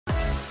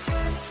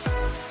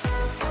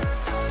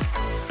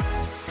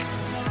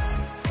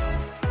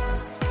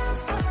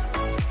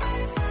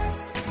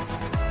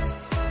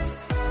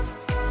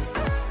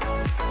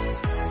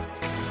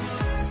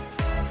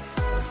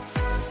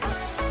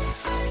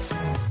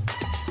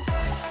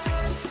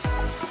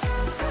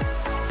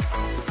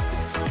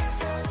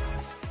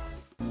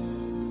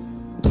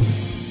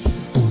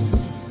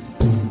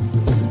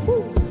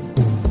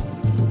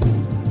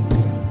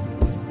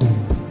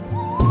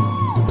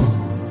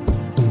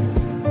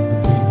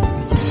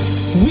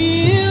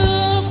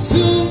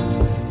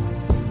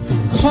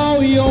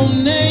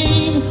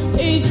name.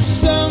 It's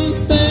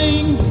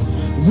something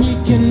we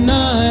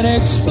cannot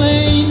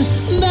explain.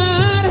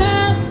 That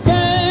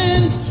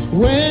happens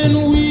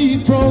when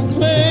we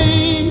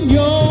proclaim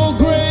your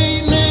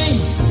great name.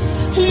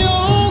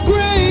 Your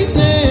great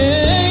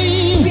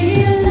name.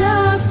 We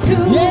love to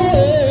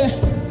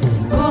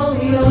call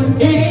your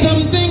name. It's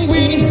something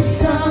we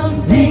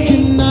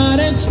cannot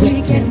explain.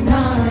 We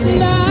cannot explain.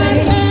 That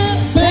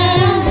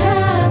happens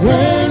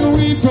when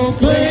we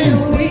proclaim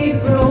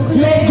your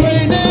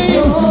great name.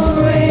 Your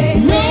great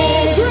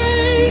name.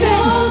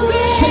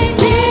 Say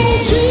King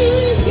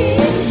Jesus.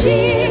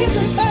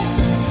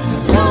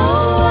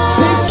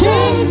 Say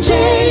King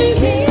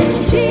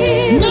Jesus.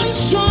 None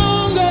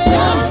stronger.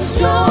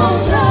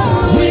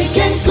 We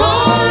can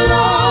call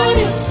on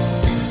you.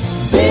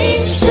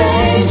 Things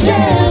change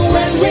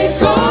when we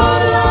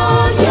call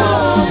on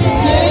your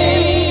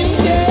name.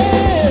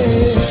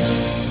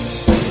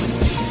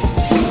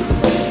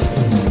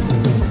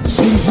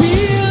 See, we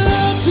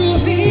love to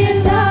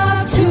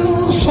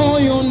call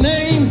your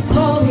name.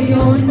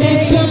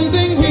 It's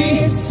something we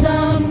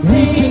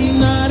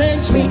cannot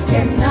explain.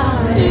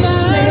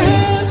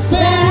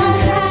 That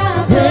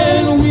happens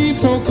when we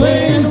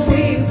proclaim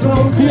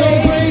your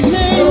great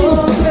name.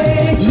 Your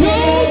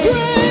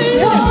great.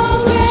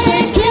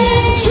 Say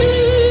King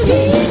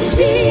Jesus.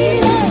 Say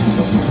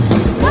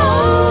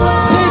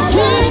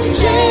King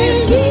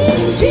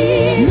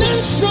Jesus.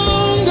 None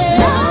stronger.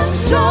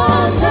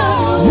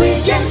 We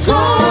can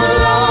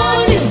call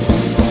on you.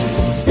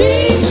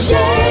 Things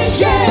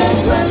changes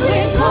when we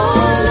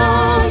call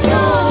on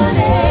your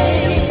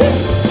name.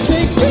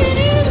 Say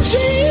King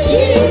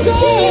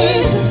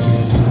Jesus.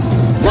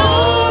 No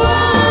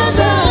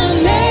other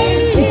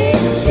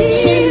name.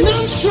 Say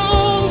none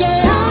stronger.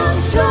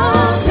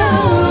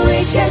 We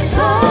can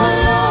call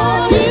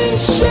on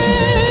Things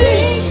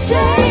change.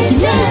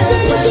 Yes,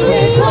 they when do.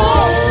 we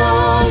call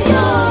on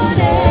your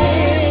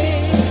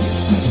name.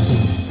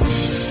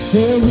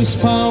 There is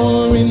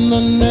power in the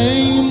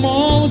name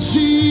of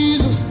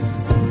Jesus.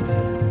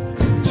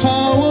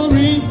 Power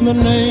in the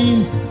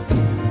name.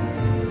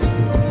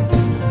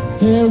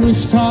 There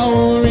is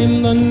power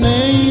in the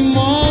name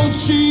of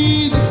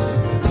Jesus.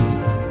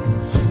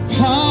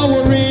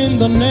 Power in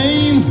the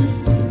name.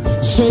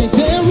 Say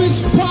there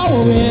is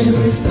power in.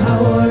 There is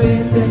power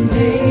in the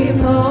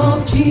name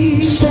of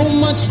Jesus. So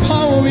much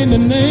power in the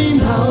name.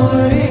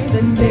 Power in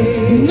the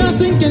name.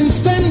 Nothing can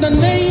stand the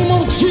name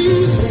of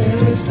Jesus.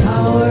 There is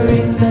power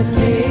in the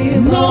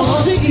name No of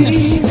sickness,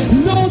 Jesus.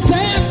 no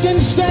death can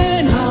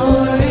stand.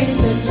 Power in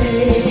the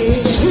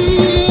name.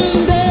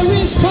 See, there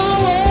is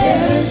power.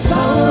 There is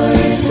power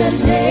in the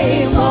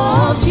name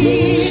of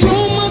Jesus.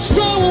 So much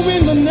power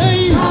in the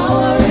name.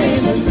 Power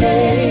in the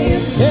name.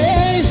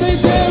 Hey, say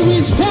there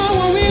is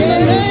power in the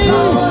There is name.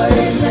 power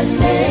in the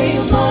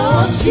name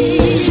of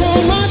Jesus. So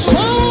much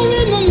power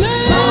in the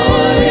name.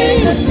 Power in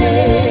the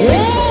name.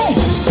 Hey,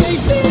 say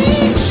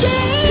things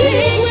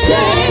change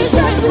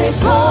When we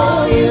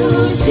call you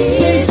Jesus.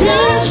 Say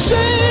things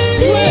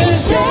change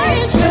Things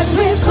change when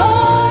we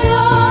call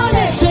your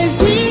name. Say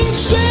things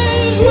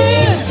change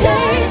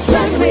Change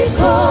when we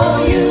call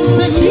you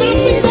There's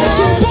nothing that's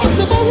Jesus.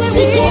 impossible when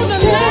we call the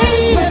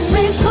name. When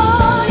we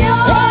call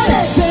your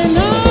name. Say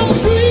I'm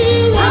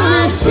free when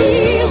I'm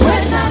free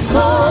when I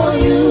call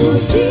you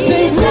Say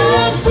Jesus. we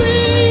are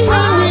free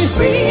when I'm we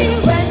free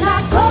when I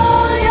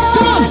call your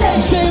Come on,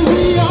 name. say we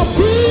are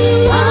free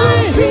when I'm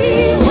we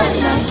free when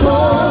I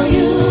call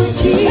you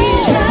Jesus. We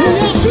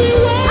are free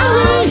when I'm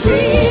we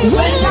free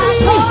when I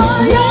call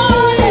your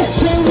name.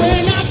 Say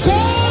when I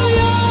call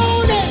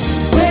your name.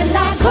 When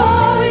I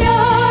call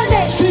your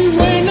name. See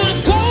when I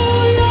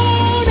call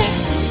your name.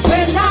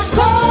 When I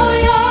call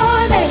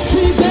your name.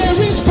 See there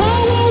is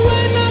power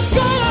when I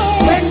call.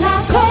 When I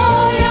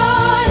call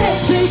your name.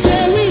 See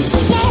there is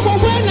power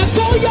when I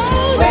call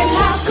your When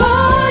name. I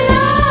call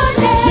your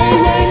Say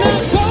when I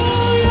name.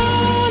 call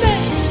your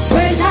name.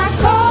 When I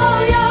call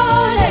your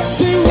name.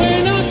 See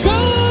when I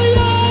call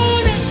your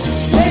name.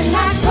 When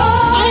I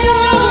call I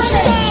your never name.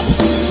 stop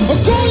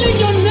calling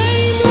your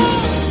name,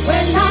 Lord.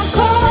 When I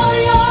call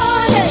your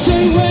name.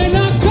 Say when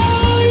I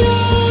call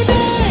your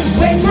name.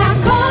 When I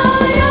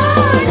call your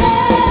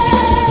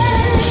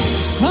name.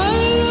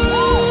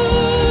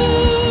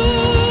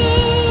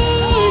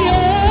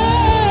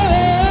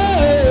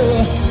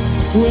 Hallelujah.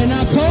 When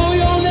I call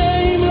your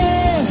name,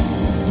 Lord.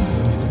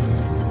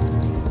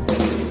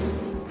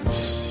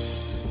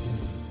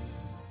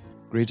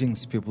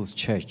 Greetings, People's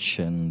Church,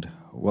 and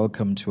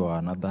welcome to our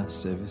another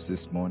service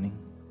this morning,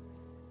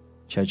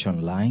 Church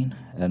Online.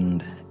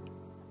 And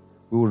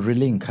we would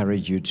really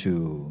encourage you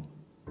to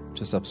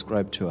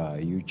subscribe to our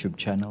YouTube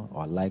channel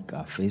or like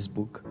our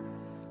Facebook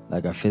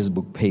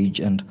page,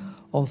 and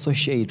also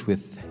share it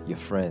with your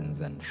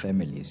friends and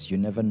families. You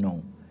never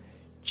know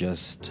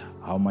just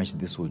how much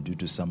this will do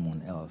to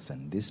someone else,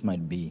 and this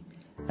might be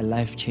a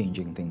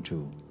life-changing thing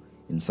too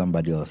in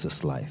somebody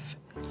else's life.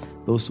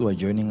 Those who are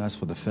joining us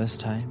for the first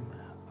time,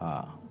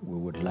 we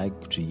would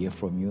like to hear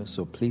from you,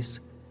 so please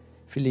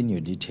fill in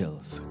your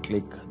details.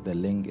 Click the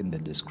link in the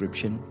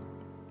description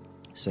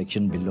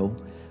section below,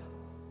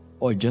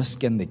 or just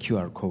scan the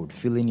QR code,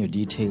 fill in your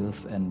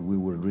details, and we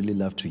would really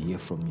love to hear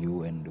from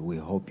you, and we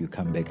hope you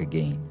come back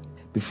again.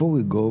 Before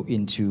we go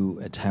into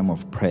a time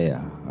of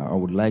prayer, I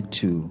would like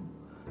to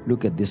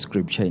look at this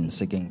scripture in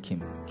 2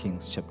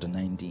 Kings chapter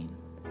 19.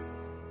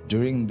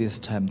 During this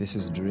time, this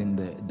is during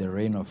the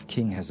reign of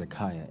King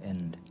Hezekiah,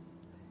 and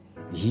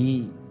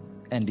he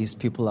and his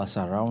people are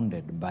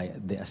surrounded by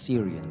the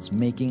Assyrians,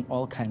 making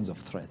all kinds of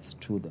threats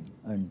to them.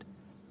 And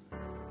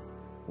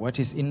what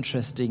is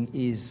interesting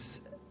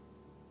is,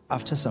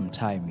 after some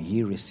time,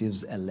 he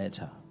receives a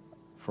letter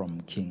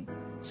from King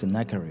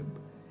Sennacherib.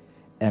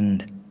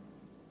 And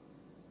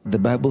the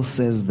Bible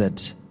says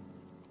that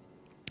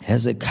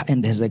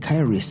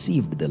Hezekiah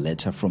received the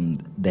letter from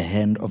the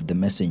hand of the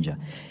messenger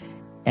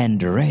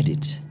and read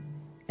it.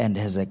 And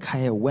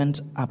Hezekiah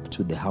went up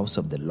to the house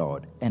of the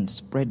Lord and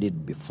spread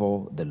it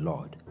before the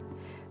Lord.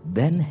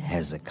 Then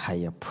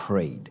Hezekiah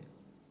prayed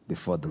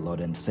before the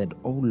Lord and said,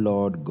 O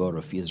Lord God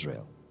of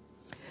Israel,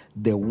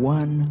 the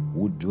one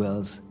who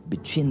dwells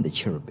between the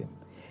cherubim,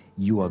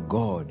 you are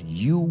God,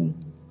 you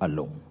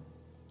alone.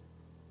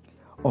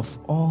 Of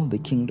all the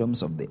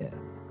kingdoms of the earth,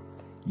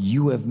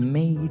 you have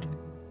made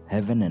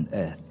heaven and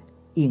earth.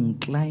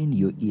 Incline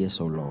your ears,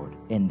 O Lord,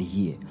 and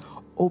hear.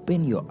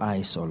 Open your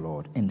eyes, O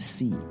Lord, and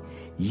see.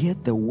 Hear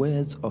the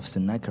words of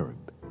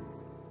Sennacherib,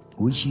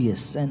 which he has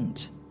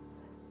sent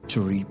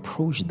to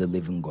reproach the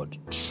living God.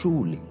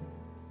 Truly,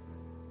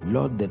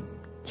 Lord, the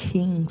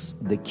king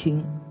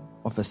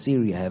of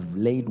Assyria have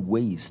laid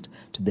waste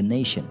to the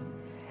nation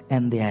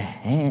and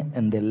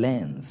their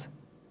lands,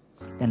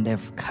 and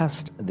have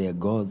cast their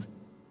gods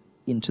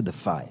into the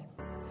fire.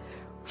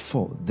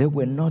 For they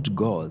were not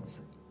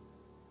gods,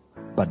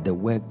 but the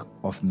work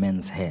of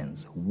men's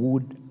hands,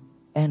 wood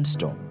and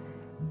stone.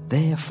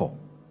 Therefore,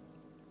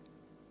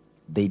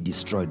 they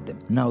destroyed them.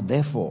 Now,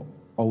 therefore,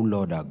 O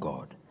Lord our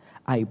God,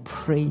 I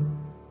pray,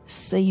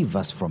 save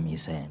us from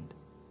his hand,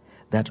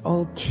 that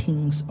all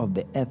kings of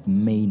the earth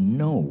may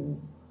know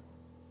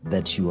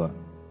that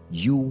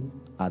you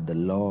are the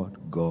Lord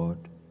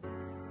God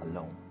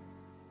alone.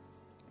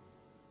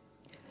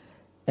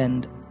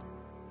 And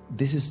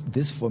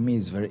this for me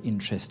is very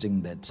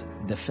interesting, that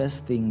the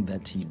first thing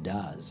that he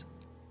does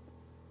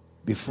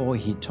before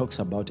he talks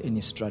about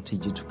any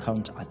strategy to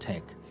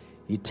counterattack,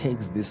 he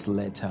takes this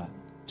letter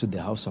to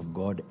the house of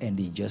God and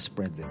he just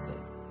spreads it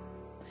there.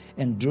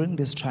 And during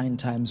these trying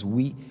times,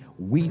 we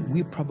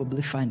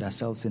probably find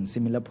ourselves in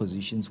similar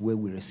positions where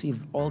we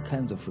receive all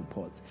kinds of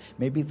reports.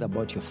 Maybe it's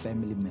about your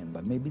family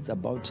member. Maybe it's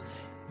about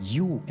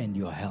you and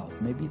your health.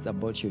 Maybe it's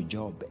about your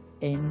job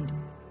and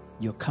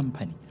your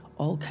company.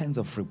 All kinds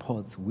of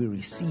reports we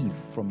receive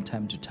from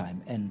time to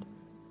time. And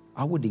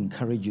I would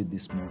encourage you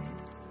this morning,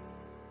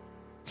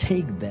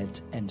 take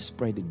that and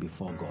spread it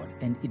before God.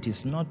 And it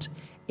is not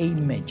a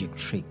magic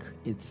trick.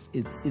 It's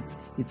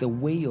a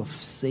way of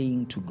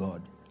saying to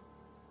God,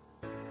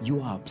 you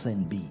are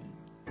plan B.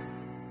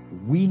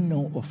 We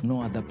know of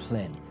no other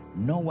plan.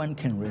 No one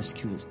can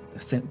rescue us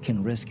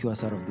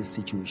out of this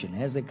situation.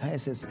 Hezekiah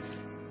says,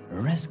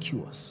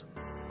 rescue us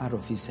out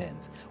of his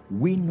hands.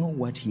 We know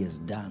what he has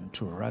done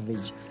to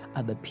ravage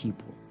other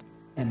people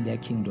and their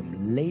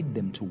kingdom, laid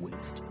them to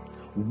waste.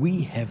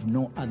 We have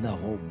no other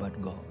hope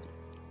but God.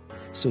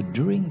 So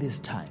during this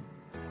time,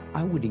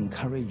 I would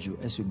encourage you,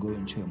 as you go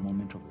into a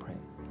moment of prayer,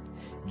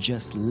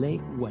 just lay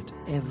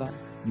whatever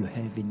you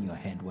have in your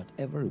hand,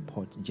 whatever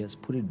report,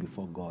 just put it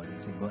before God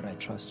and say, God, I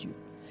trust you.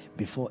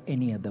 Before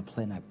any other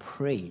plan, I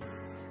pray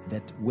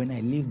that when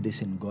I leave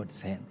this in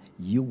God's hand,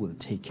 you will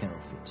take care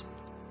of it.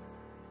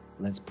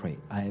 Let's pray.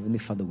 Our Heavenly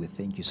Father, we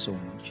thank you so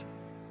much.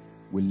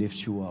 We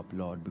lift you up,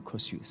 Lord,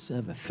 because you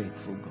serve a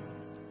faithful God.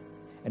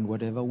 And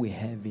whatever we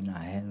have in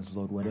our hands,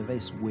 Lord, whatever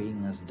is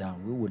weighing us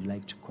down, we would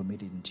like to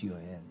commit it into your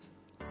hands.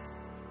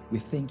 We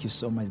thank you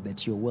so much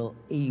that you're well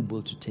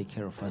able to take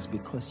care of us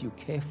because you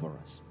care for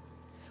us.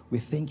 We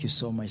thank you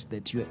so much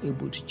that you are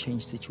able to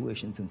change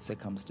situations and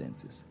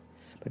circumstances.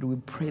 But we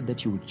pray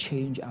that you would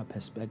change our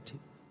perspective.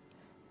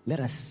 Let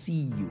us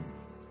see you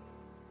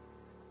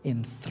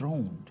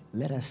enthroned.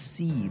 Let us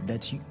see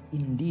that you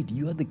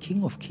are the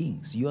King of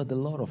Kings. You are the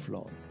Lord of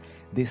Lords.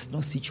 There's no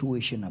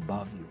situation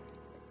above you.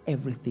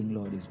 Everything,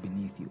 Lord, is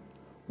beneath you.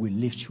 We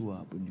lift you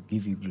up and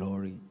give you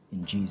glory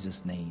in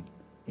Jesus' name.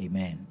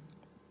 Amen.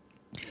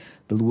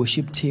 The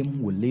worship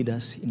team will lead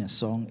us in a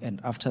song, and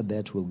after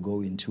that we'll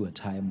go into a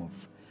time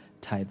of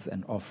tithes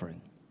and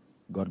offering.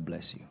 God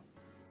bless you.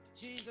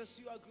 Jesus,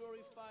 you are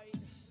glorified.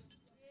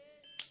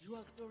 You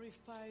are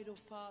glorified, oh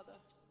Father.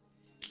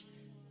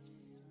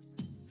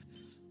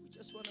 We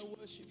just want to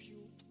worship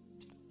you.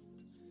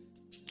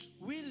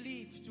 We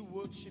live to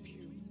worship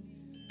you.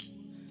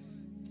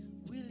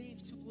 We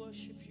live to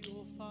worship you,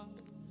 oh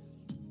Father.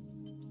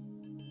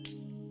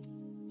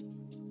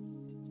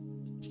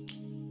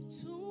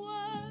 To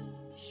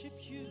worship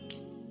you,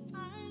 I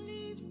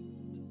live.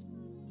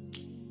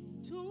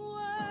 To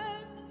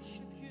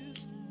worship you,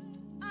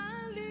 I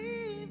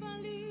live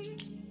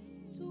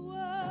to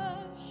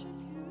worship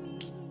you.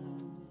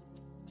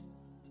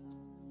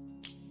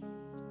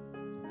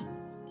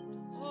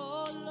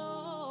 Oh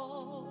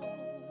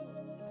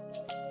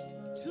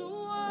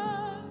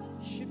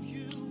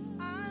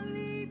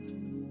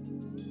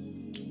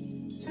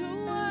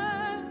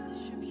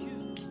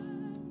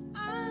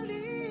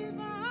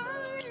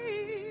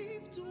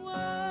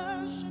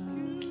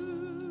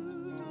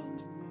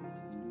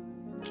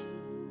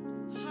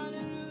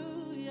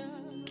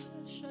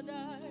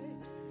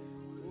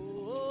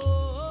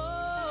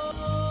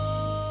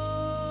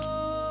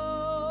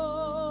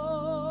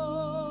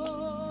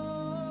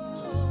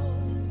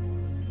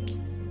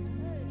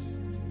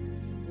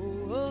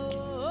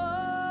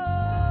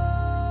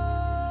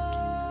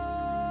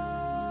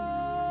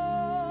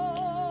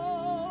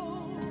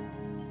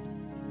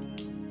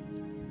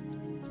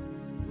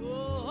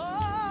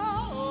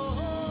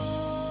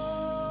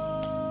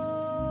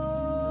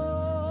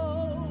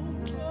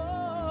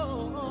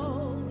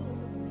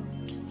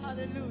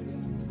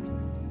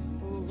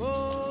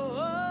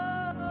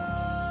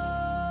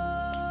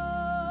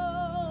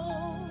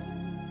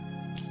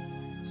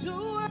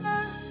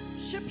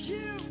worship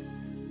you.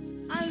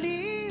 I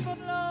live, oh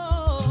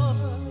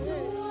Lord.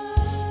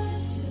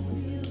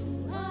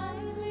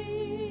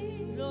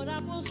 Lord, I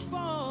was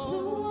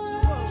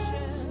born to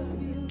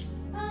worship you.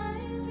 I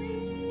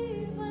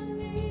live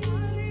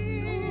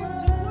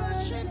to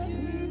worship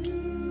you,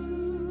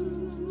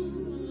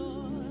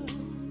 Lord.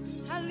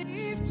 I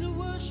live to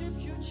worship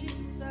you,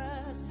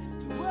 Jesus.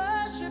 To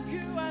worship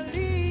you, I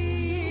live.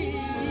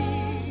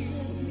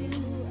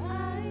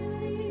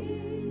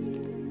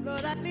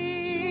 Lord, I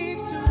live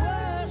to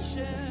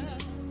worship.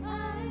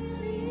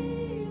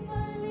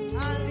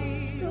 I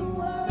live to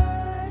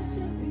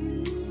worship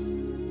you.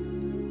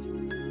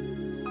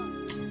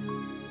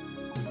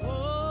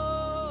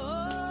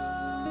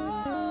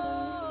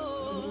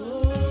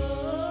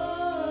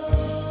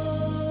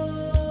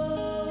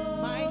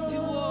 Mighty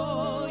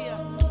warrior,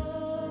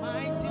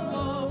 mighty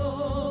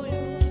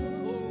warrior.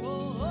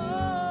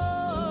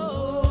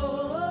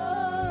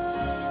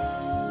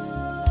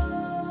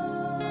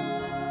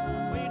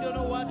 When you don't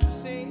know what to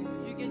say,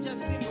 you can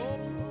just sing,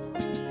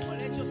 oh, or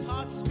let your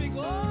heart speak,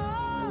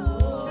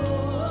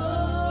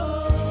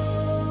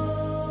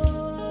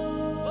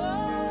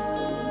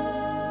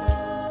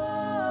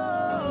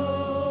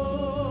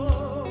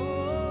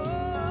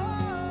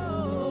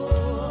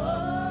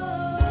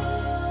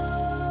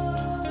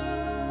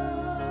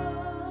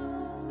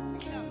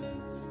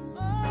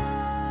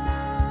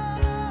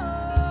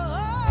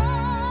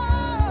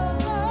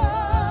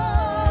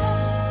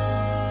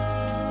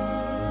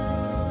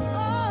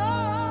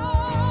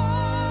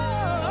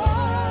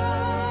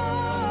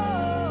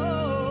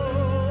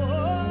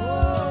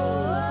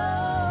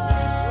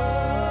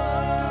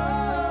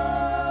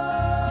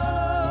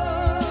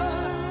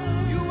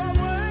 You are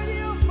worthy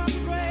of my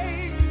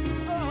praise.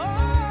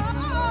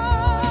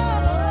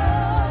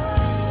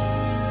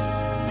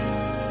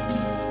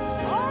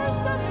 All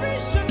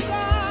sufficient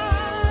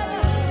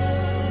God.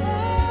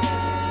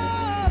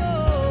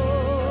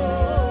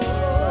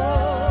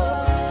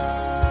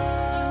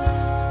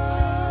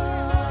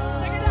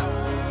 Take it out.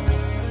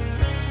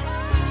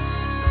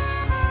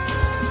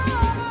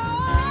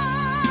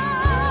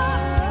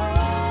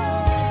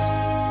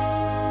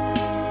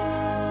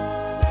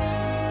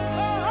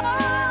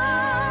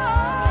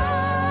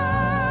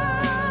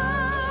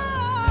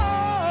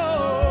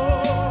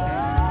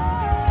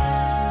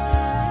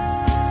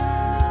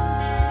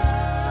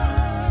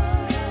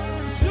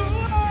 To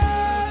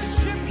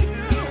worship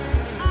you,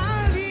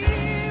 I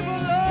live,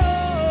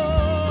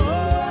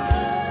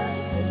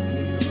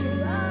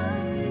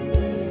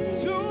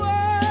 To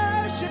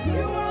worship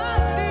you, I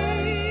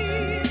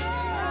live.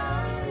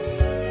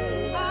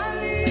 I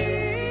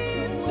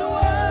live to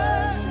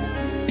worship.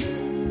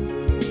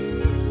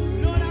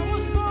 Lord, I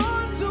was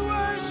born to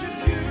worship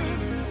you.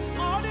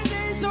 All the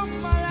days of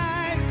my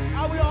life, I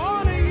will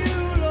honor you,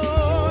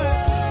 Lord.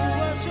 To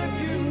worship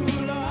you,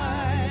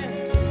 Lord.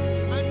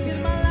 Until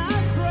my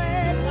last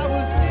breath, I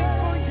will sing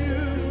for you.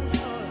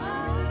 I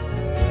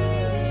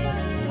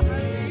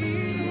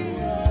live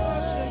to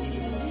worship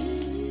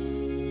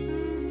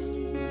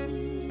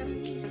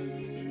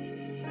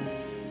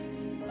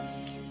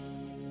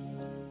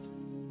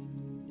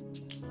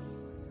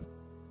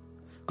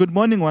Good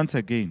morning once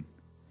again.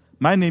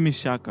 My name is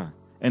Shaka,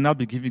 and I'll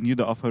be giving you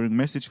the offering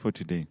message for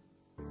today.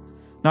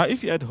 Now,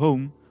 if you're at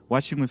home,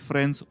 watching with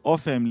friends or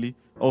family,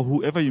 or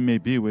whoever you may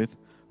be with,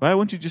 why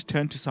won't you just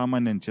turn to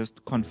someone and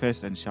just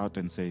confess and shout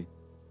and say,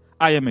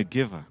 I am a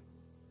giver.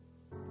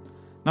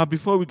 Now,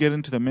 before we get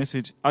into the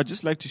message, I'd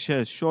just like to share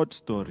a short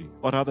story,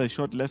 or rather a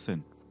short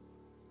lesson.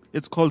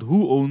 It's called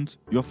Who Owns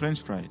Your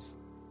French Fries?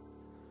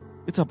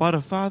 It's about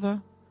a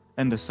father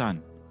and a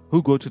son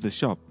who go to the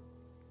shop.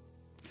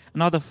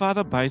 Now the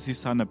father buys his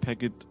son a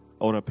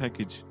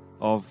package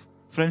of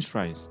French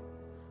fries.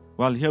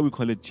 Well, here we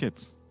call it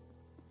chips.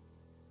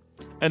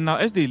 And now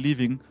as they're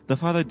leaving, the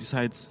father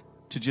decides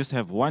to just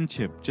have one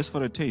chip, just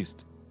for a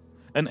taste.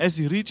 And as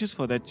he reaches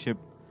for that chip,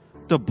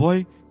 the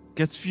boy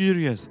gets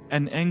furious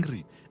and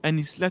angry, and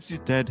he slaps his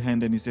dad's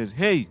hand and he says,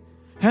 "Hey,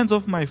 hands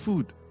off my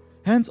food,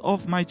 hands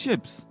off my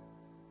chips."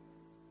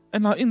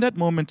 And now in that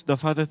moment, the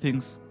father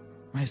thinks,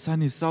 my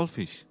son is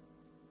selfish.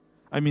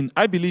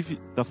 I believe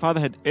the father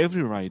had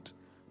every right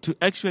to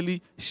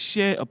actually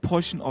share a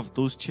portion of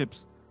those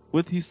chips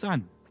with his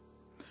son.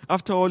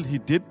 After all, he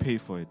did pay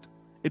for it.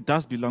 It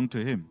does belong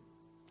to him.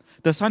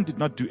 The son did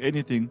not do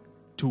anything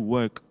to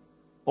work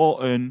or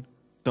earn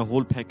the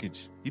whole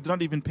package. He did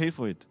not even pay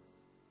for it.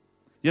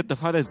 Yet the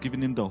father has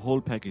given him the whole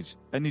package,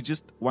 and he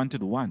just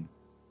wanted one.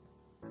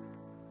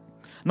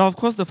 Now, of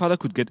course, the father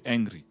could get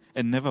angry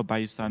and never buy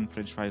his son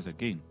French fries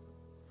again.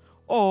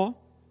 Or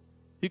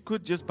he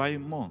could just buy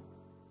him more.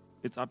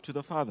 It's up to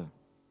the father.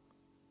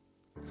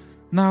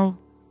 Now,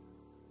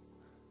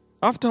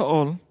 after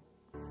all,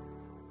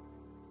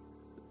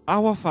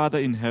 our Father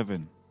in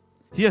heaven,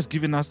 He has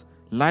given us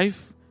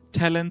life,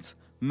 talents,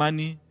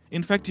 money.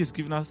 In fact, He has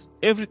given us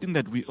everything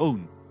that we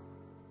own.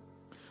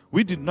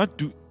 We did not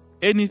do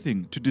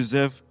anything to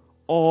deserve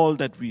all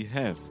that we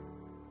have.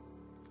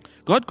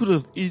 God could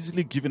have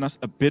easily given us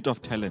a bit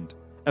of talent,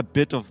 a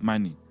bit of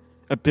money,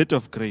 a bit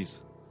of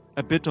grace,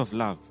 a bit of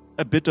love,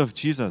 a bit of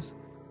Jesus.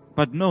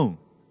 But no,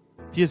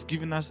 He has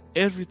given us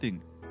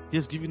everything. He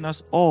has given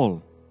us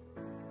all.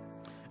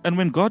 And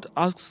when God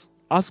asks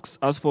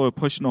us for a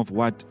portion of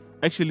what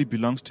actually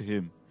belongs to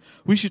Him,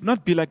 we should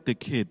not be like the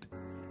kid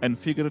and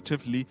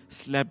figuratively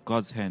slap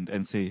God's hand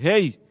and say,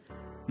 "Hey,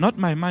 not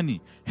my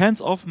money,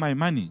 hands off my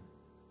money."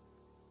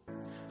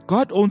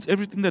 God owns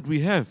everything that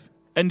we have,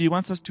 and He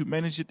wants us to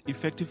manage it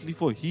effectively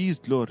for His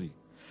glory.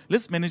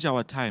 Let's manage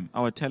our time,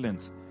 our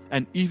talents,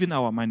 and even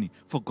our money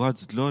for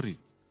God's glory.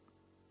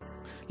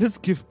 Let's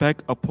give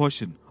back a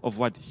portion of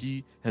what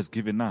He has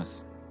given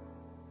us.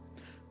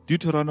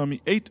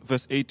 Deuteronomy 8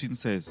 verse 18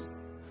 says,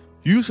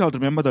 "You shall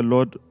remember the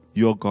Lord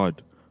your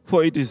God,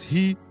 for it is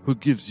He who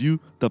gives you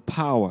the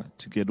power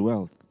to get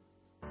wealth."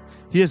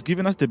 He has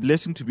given us the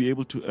blessing to be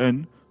able to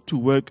earn, to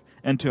work,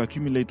 and to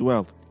accumulate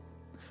wealth.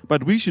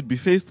 But we should be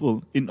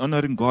faithful in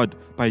honoring God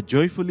by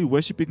joyfully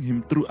worshiping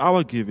Him through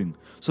our giving,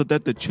 so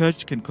that the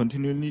church can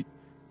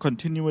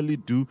continually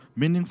do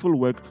meaningful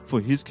work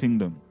for His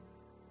kingdom.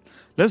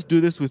 Let's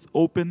do this with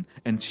open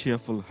and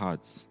cheerful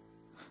hearts.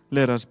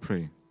 Let us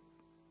pray.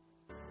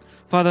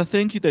 Father,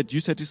 thank You that You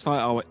satisfy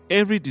our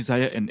every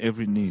desire and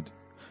every need.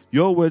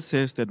 Your word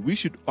says that we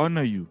should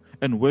honor You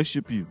and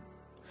worship You.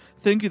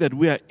 Thank You that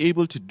we are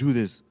able to do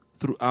this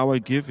through our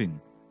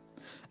giving.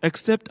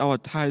 Accept our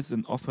tithes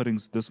and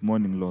offerings this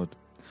morning, Lord.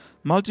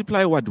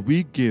 Multiply what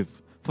we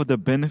give for the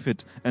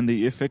benefit and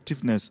the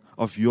effectiveness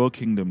of Your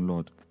kingdom,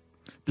 Lord.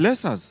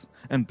 Bless us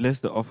and bless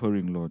the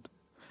offering, Lord,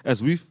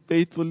 as we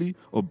faithfully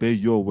obey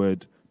Your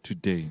word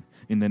today.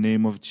 In the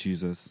name of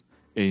Jesus,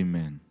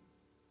 amen.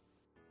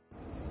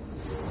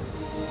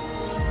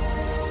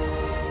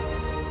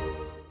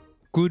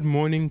 Good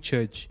morning,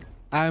 church.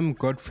 I'm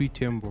Godfrey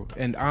Tembo,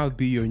 and I'll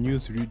be your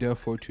news reader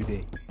for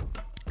today.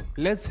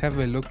 Let's have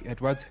a look at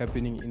what's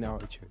happening in our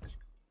church.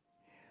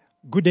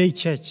 Good day,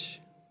 church.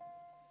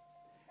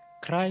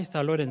 Christ,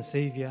 our Lord and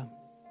Savior,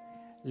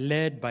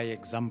 led by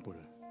example.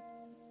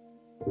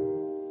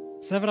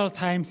 Several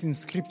times in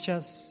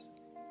scriptures,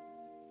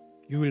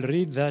 you will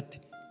read that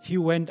He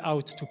went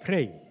out to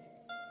pray.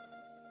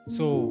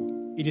 So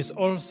it is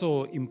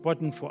also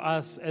important for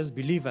us as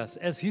believers,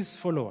 as His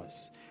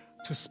followers,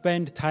 to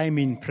spend time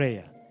in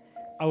prayer.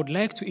 I would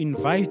like to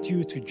invite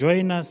you to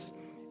join us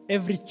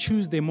every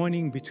Tuesday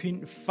morning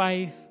between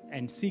 5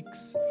 and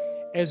 6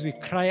 as we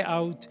cry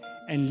out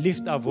and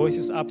lift our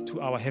voices up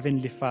to our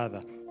Heavenly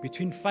Father.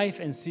 Between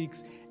 5 and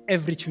 6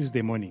 every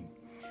Tuesday morning.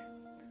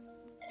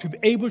 To be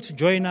able to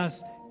join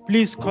us,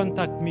 please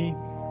contact me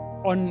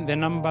on the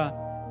number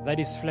that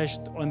is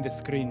flashed on the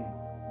screen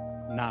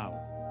now.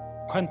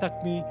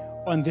 Contact me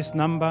on this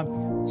number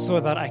so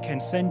that I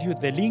can send you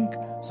the link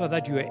so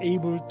that you are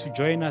able to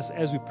join us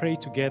as we pray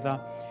together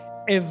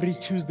every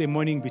Tuesday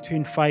morning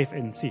between 5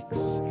 and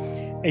 6.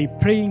 A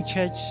praying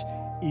church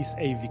is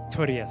a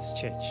victorious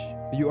church.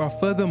 You are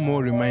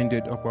furthermore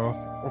reminded of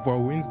our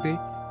Wednesday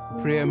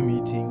prayer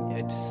meeting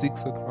at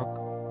 6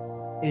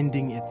 o'clock,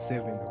 ending at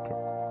 7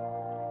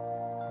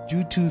 o'clock.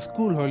 Due to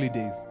school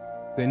holidays,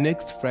 the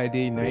next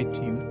Friday night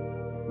youth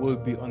will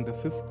be on the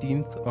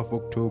 15th of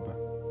October.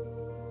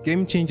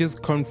 Game Changers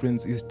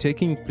Conference is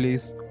taking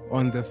place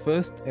on the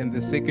 1st and the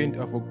 2nd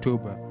of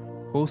October,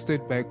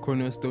 hosted by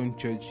Cornerstone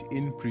Church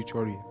in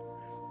Pretoria.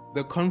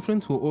 The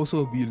conference will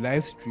also be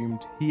live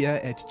streamed here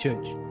at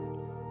church.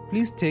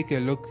 Please take a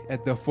look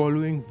at the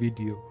following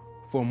video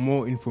for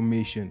more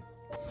information.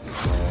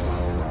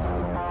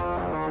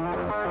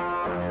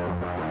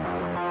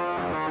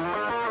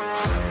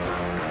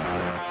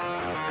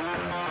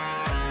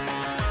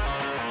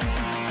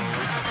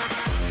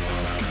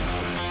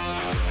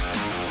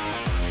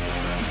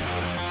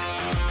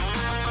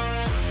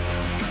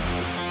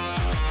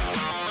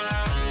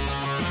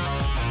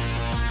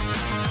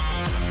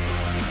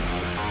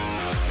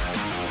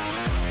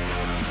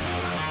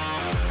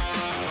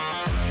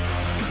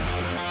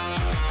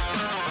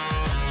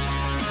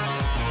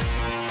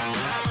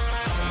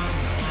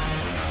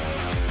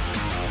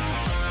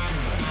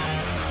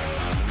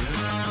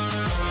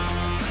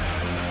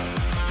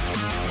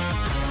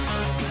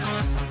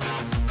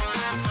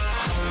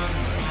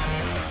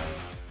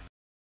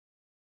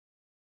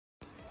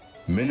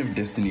 Men of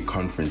Destiny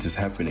Conference is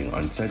happening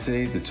on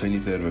Saturday, the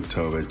 23rd of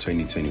October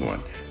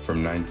 2021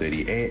 from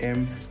 9:30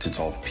 a.m. to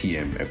 12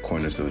 p.m. at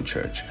Cornerstone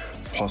Church.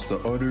 Pastor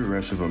Odu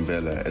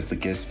Rashivombela, as the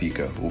guest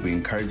speaker, will be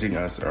encouraging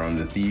us around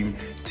the theme,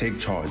 Take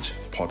Charge,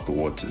 Part the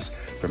Waters,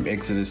 from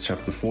Exodus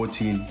chapter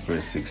 14,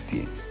 verse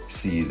 16.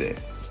 See you there.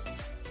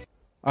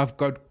 I've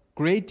got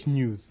great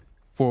news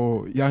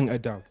for young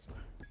adults.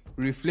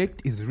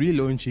 Reflect is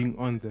relaunching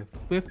on the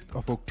 5th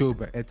of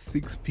October at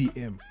 6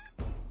 p.m.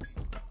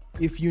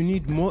 If you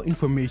need more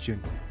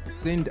information,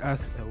 send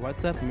us a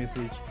WhatsApp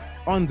message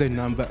on the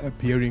number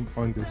appearing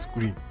on the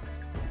screen.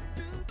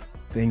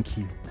 Thank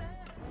you.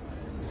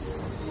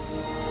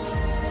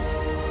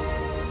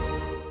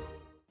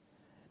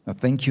 Now,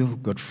 thank you,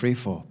 Godfrey,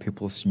 for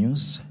People's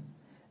News.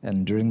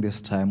 And during this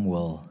time,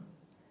 we're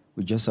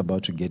just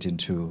about to get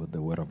into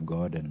the Word of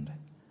God, and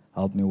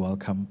help me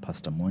welcome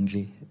Pastor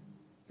Mondli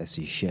as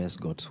he shares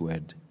God's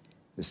Word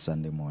this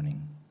Sunday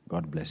morning.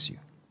 God bless you.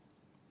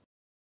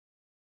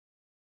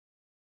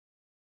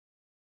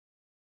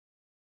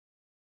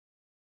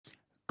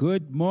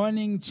 Good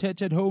morning,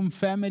 Church at Home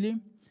family.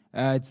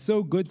 It's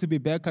so good to be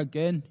back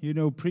again,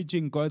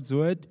 preaching God's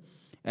word.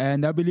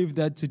 And I believe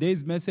that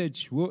today's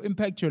message will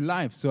impact your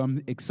life. So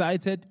I'm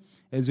excited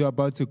as we're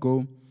about to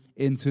go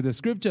into the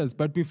scriptures.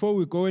 But before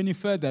we go any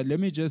further, let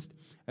me just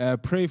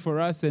pray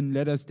for us and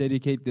let us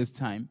dedicate this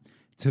time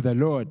to the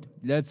Lord.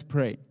 Let's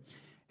pray.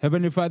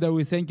 Heavenly Father,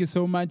 we thank you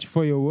so much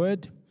for your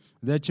word,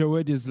 that your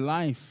word is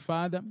life,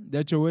 Father,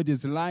 that your word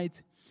is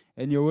light,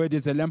 and your word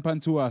is a lamp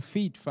unto our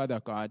feet, Father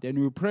God. And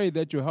we pray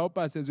that you help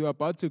us as we're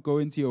about to go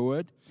into your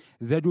word,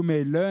 that we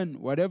may learn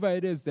whatever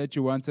it is that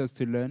you want us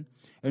to learn.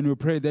 And we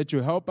pray that you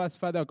help us,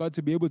 Father God,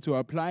 to be able to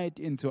apply it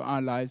into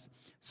our lives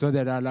so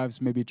that our lives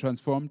may be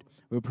transformed.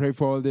 We pray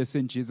for all this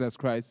in Jesus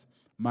Christ's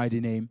mighty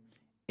name.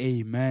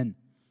 Amen.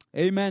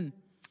 Amen.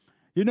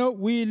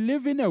 We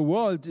live in a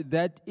world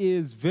that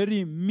is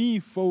very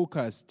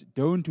me-focused,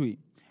 don't we?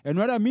 And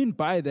what I mean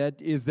by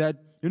that is that,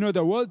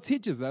 the world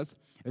teaches us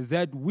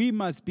that we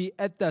must be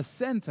at the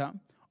center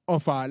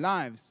of our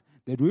lives,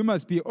 that we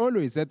must be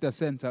always at the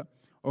center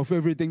of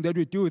everything that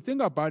we do.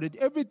 Think about it.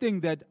 Everything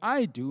that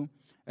I do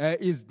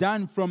is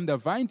done from the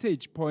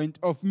vantage point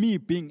of me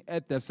being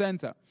at the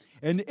center.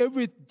 And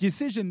every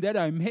decision that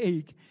I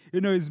make,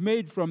 is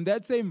made from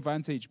that same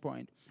vantage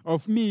point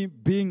of me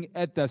being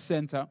at the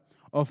center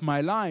of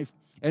my life.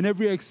 And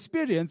every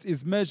experience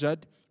is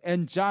measured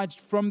and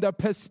judged from the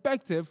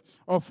perspective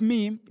of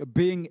me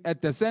being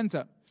at the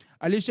center.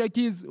 Alicia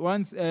Keys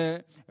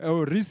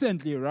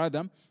recently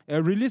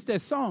released a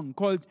song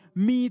called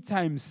Me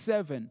Times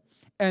 7.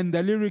 And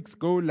the lyrics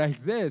go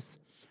like this.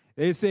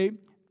 They say,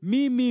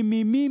 me, me,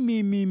 me, me,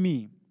 me, me,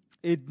 me.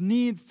 It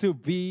needs to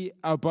be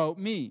about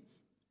me.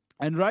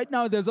 And right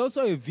now, there's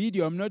also a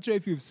video, I'm not sure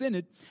if you've seen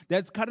it,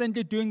 that's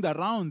currently doing the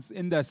rounds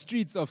in the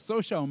streets of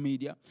social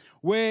media,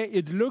 where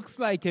it looks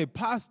like a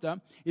pastor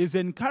is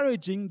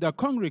encouraging the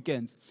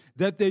congregants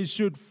that they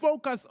should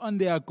focus on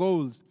their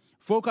goals,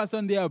 focus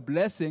on their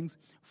blessings,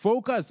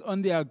 focus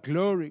on their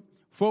glory,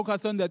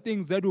 focus on the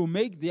things that will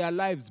make their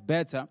lives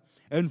better,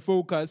 and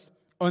focus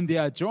on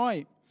their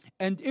joy.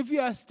 And if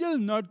you are still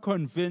not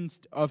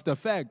convinced of the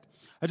fact,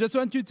 I just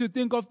want you to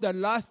think of the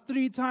last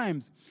 3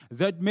 times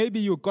that maybe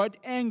you got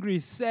angry,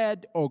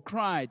 sad, or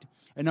cried.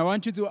 And I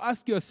want you to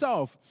ask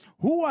yourself,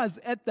 who was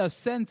at the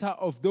center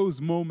of those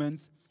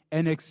moments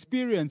and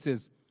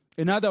experiences?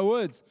 In other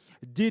words,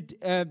 did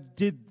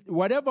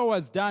whatever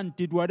was done,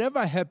 did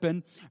whatever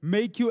happened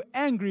make you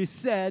angry,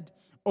 sad,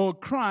 or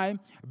cry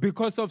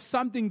because of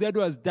something that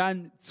was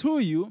done to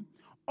you?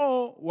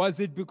 Or was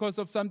it because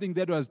of something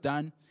that was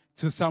done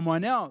to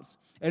someone else?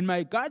 And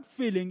my gut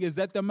feeling is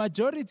that the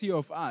majority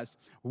of us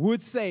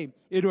would say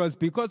it was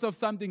because of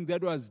something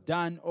that was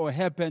done or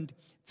happened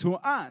to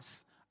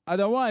us.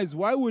 Otherwise,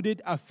 why would it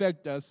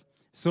affect us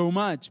so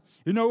much?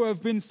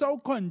 We've been so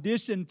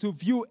conditioned to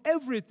view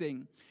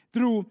everything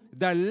through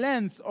the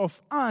lens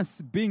of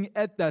us being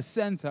at the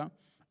center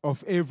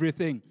of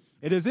everything.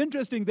 It is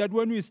interesting that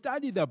when we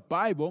study the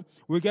Bible,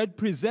 we get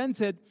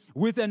presented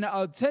with an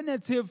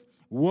alternative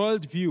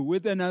worldview,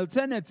 with an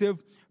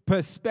alternative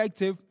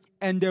perspective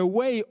and a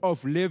way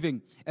of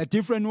living, a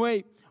different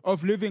way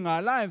of living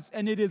our lives.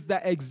 And it is the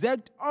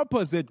exact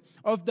opposite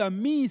of the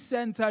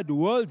me-centered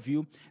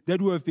worldview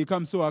that we have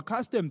become so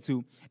accustomed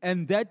to.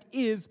 And that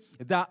is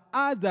the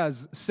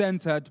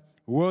others-centered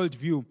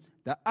worldview,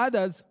 the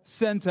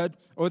others-centered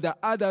or the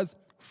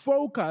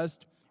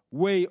others-focused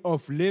way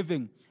of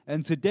living.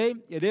 And today,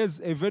 it is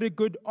a very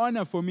good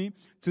honor for me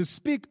to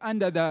speak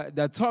under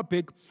the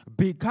topic,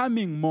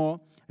 becoming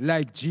more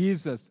like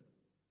Jesus.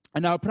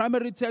 And our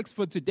primary text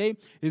for today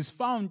is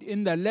found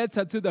in the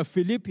letter to the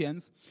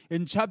Philippians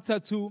in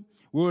chapter 2.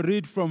 We'll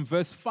read from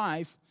verse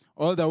 5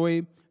 all the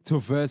way to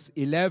verse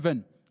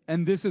 11.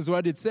 And this is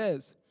what it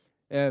says.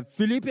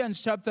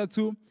 Philippians chapter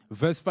 2,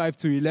 verse 5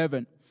 to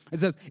 11.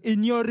 It says,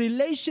 in your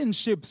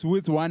relationships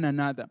with one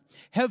another,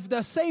 have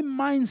the same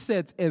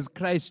mindset as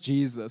Christ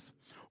Jesus,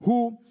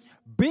 who,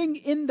 being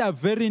in the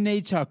very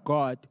nature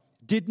God,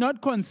 did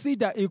not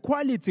consider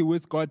equality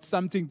with God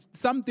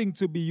something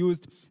to be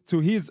used to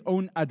his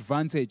own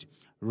advantage.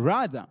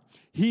 Rather,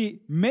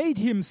 he made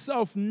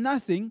himself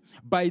nothing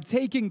by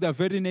taking the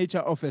very nature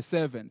of a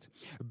servant,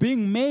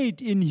 being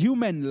made in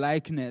human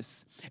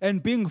likeness,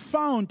 and being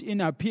found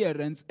in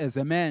appearance as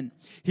a man.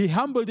 He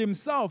humbled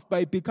himself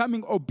by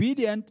becoming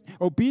obedient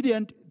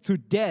to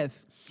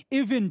death,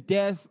 even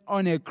death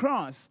on a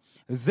cross.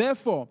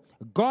 Therefore,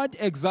 God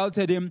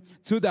exalted him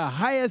to the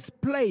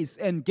highest place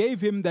and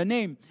gave him the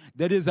name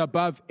that is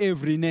above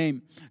every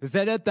name,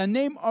 that at the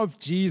name of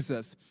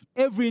Jesus,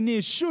 every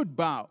knee should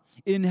bow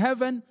in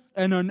heaven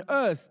and on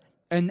earth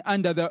and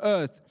under the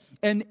earth,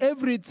 and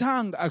every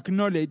tongue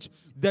acknowledge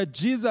that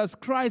Jesus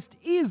Christ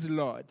is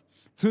Lord,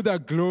 to the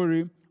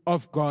glory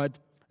of God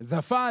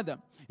the Father.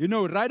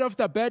 right off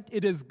the bat,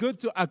 it is good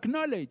to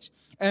acknowledge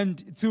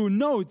and to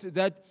note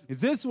that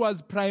this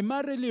was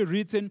primarily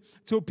written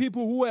to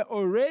people who were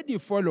already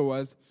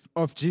followers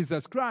of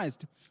Jesus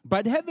Christ.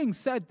 But having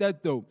said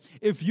that, though,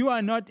 if you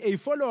are not a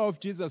follower of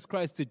Jesus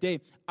Christ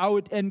today, I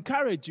would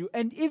encourage you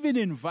and even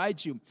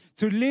invite you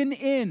to lean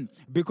in,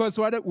 because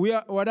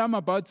what I'm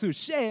about to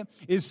share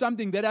is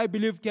something that I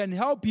believe can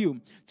help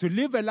you to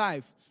live a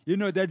life,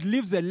 that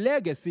leaves a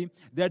legacy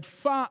that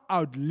far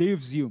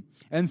outlives you.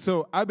 And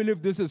so I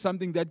believe this is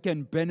something that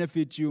can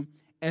benefit you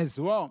as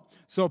well.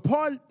 So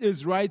Paul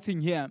is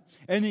writing here,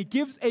 and he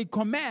gives a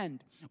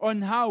command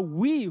on how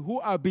we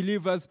who are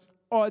believers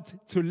ought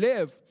to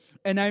live.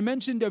 And I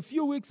mentioned a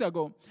few weeks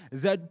ago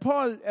that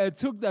Paul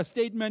took the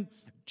statement,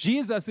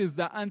 Jesus is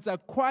the answer,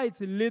 quite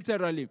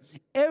literally.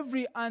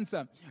 Every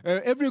answer,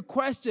 every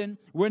question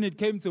when it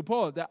came to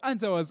Paul, the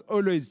answer was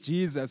always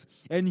Jesus.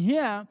 And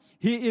here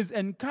he is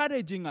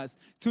encouraging us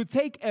to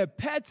take a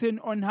pattern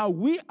on how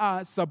we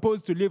are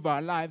supposed to live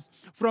our lives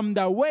from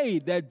the way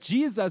that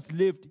Jesus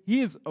lived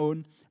his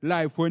own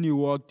life when he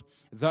walked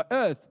the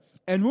earth.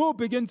 And we'll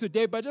begin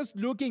today by just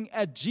looking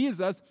at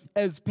Jesus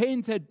as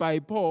painted by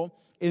Paul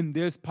in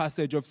this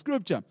passage of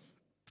Scripture.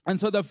 And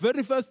so the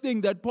very first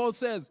thing that Paul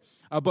says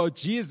about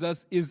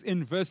Jesus is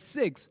in verse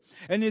 6.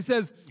 And he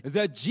says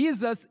that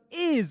Jesus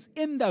is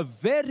in the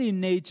very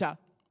nature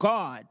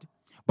God.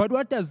 But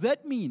what does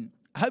that mean?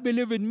 I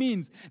believe it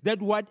means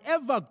that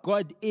whatever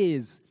God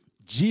is,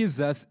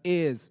 Jesus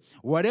is.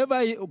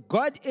 Whatever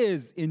God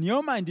is, in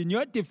your mind, in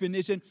your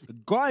definition,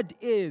 God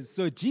is.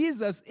 So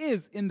Jesus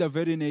is in the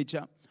very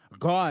nature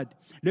God.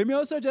 Let me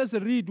also just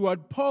read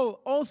what Paul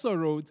also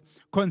wrote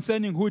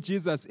concerning who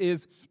Jesus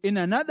is in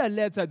another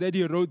letter that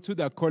he wrote to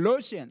the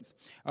Colossians.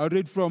 I'll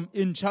read from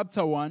in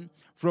chapter 1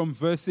 from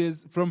verse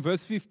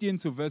 15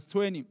 to verse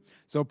 20.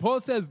 So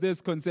Paul says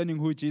this concerning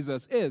who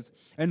Jesus is.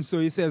 And so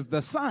he says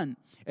the Son,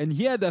 and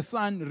here the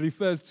Son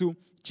refers to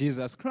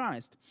Jesus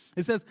Christ.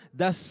 It says,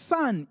 the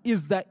Son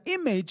is the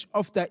image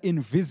of the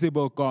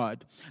invisible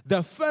God,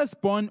 the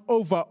firstborn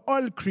over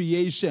all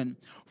creation.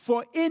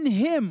 For in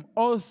him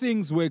all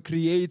things were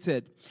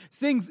created,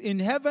 things in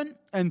heaven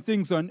and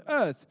things on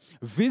earth,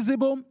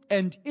 visible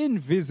and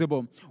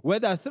invisible,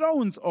 whether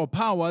thrones or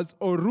powers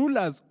or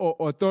rulers or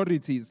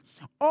authorities.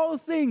 All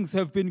things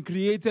have been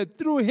created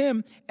through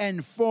him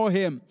and for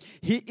him.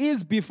 He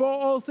is before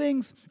all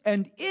things,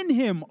 and in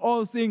him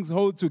all things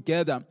hold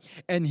together.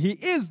 And he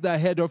is the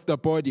head of the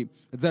body,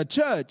 the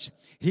church.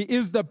 He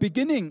is the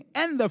beginning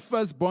and the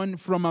firstborn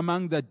from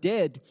among the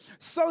dead,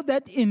 so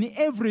that in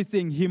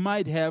everything he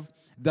might have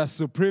the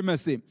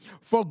supremacy.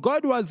 For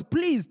God was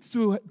pleased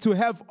to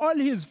have all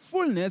his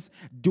fullness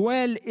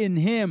dwell in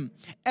him,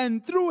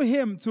 and through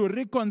him to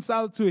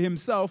reconcile to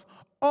himself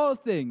all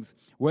things,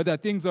 whether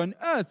things on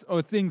earth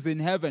or things in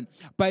heaven,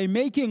 by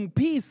making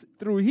peace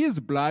through his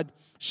blood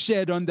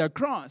shed on the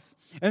cross.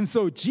 And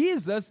so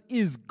Jesus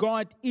is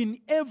God in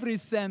every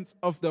sense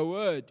of the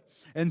word.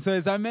 And so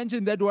as I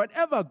mentioned, that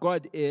whatever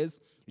God is,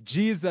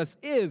 Jesus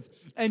is.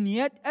 And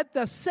yet at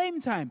the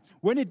same time,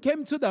 when it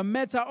came to the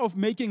matter of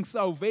making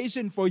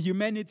salvation for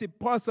humanity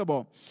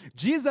possible,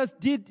 Jesus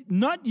did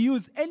not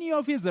use any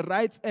of his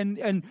rights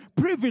and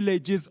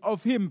privileges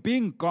of him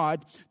being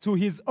God to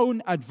his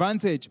own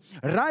advantage.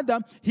 Rather,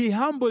 he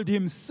humbled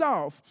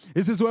himself.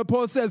 This is where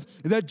Paul says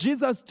that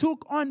Jesus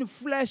took on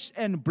flesh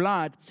and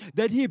blood,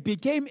 that he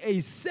became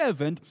a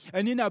servant,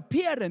 and in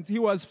appearance he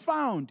was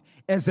found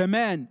as a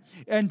man,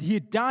 and he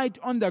died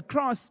on the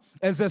cross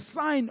as a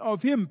sign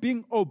of him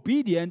being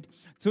obedient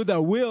to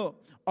the will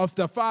of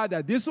the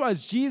Father. This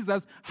was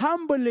Jesus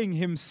humbling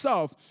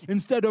himself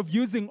instead of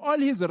using all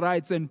his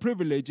rights and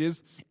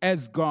privileges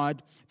as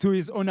God to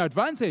his own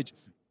advantage.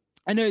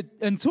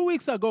 And 2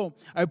 weeks ago,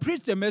 I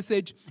preached a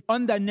message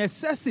on the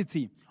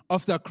necessity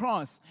of the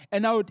cross.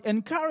 And I would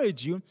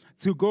encourage you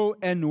to go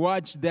and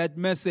watch that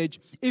message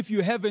if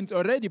you haven't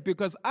already,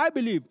 because I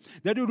believe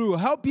that it will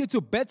help you to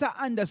better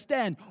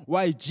understand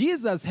why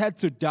Jesus had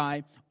to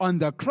die on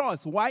the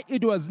cross, why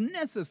it was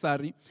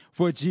necessary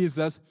for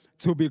Jesus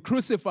to be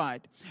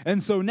crucified.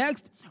 And so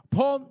next,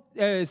 Paul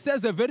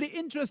says a very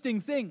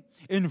interesting thing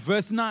in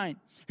verse 9.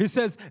 He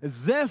says,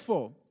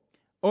 therefore,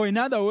 or in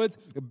other words,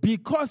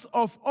 because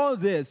of all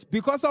this,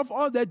 because of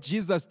all that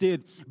Jesus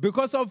did,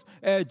 because of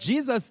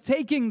Jesus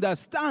taking the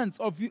stance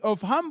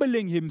of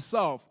humbling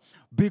himself,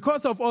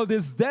 because of all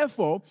this,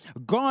 therefore,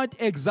 God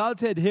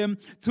exalted him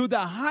to the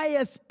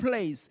highest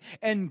place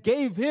and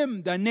gave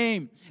him the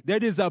name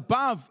that is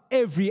above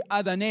every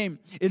other name.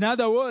 In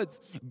other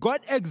words, God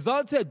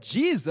exalted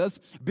Jesus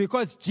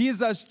because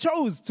Jesus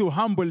chose to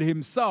humble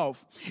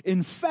himself.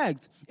 In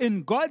fact,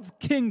 in God's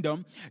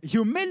kingdom,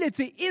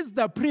 humility is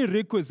the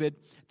prerequisite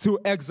to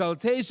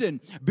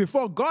exaltation.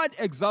 Before God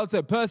exalts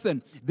a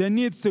person, there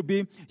needs to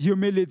be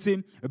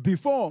humility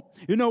before.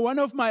 You know, one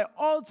of my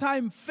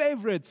all-time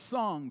favorite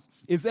songs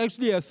is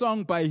actually a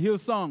song by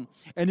Hillsong,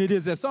 and it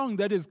is a song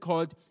that is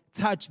called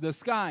Touch the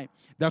Sky.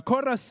 The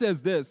chorus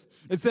says this.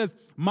 It says,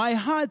 my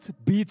heart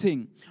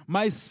beating,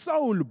 my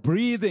soul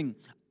breathing,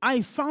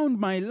 I found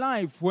my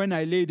life when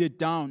I laid it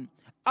down,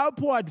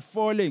 upward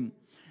falling,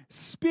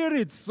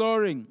 spirit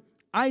soaring.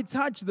 I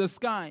touched the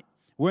sky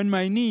when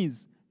my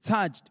knees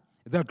touched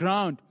the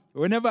ground.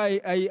 Whenever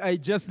I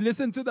just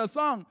listen to the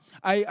song,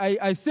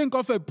 I think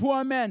of a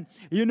poor man,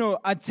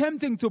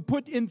 attempting to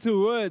put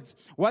into words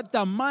what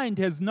the mind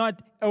has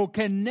not or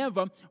can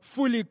never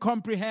fully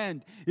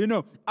comprehend.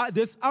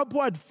 This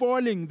upward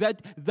falling,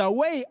 that the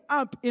way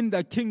up in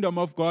the kingdom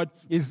of God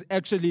is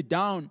actually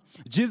down.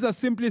 Jesus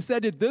simply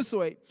said it this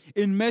way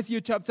in Matthew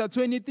chapter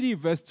 23,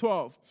 verse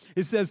 12.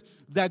 It says,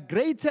 the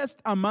greatest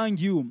among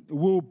you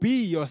will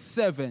be your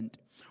servant.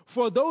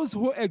 For those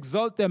who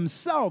exalt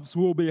themselves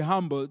will be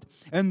humbled,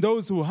 and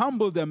those who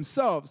humble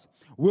themselves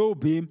will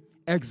be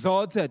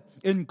exalted.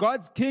 In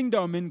God's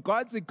kingdom, in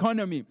God's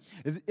economy,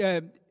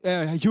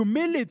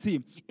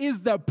 humility is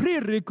the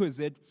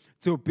prerequisite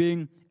to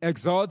being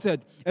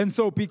exalted. And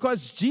so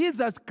because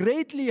Jesus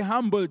greatly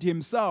humbled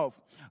himself,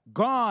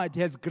 God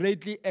has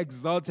greatly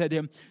exalted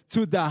him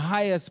to the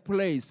highest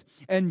place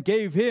and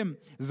gave him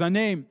the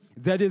name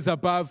that is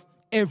above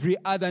every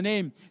other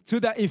name, to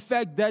the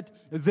effect that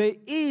there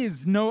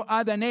is no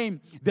other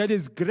name that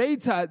is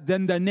greater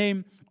than the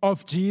name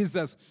of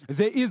Jesus.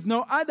 There is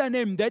no other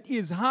name that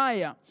is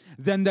higher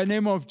than the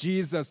name of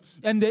Jesus.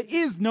 And there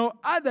is no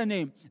other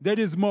name that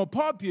is more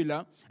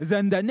popular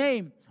than the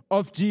name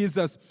of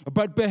Jesus.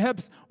 But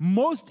perhaps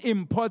most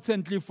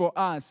importantly for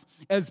us,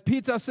 as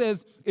Peter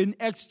says in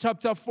Acts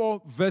chapter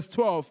 4, verse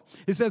 12,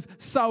 he says,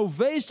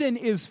 salvation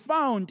is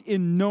found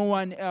in no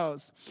one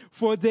else,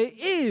 for there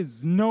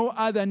is no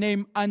other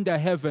name under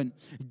heaven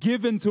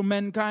given to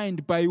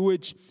mankind by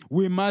which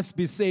we must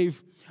be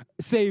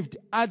saved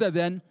other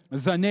than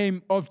the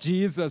name of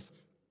Jesus.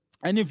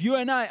 And if you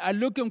and I are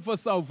looking for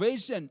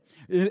salvation,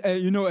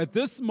 at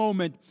this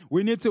moment,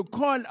 we need to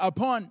call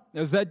upon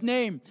that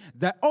name,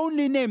 the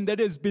only name that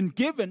has been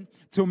given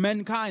to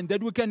mankind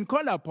that we can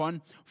call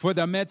upon for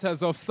the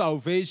matters of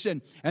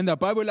salvation. And the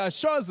Bible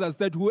assures us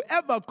that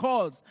whoever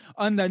calls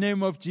on the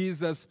name of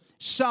Jesus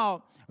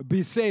shall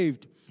be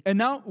saved. And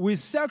now we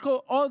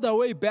circle all the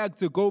way back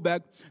to go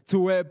back to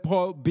where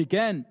Paul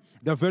began,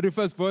 the very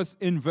first verse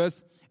in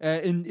verse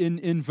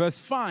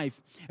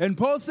 5. And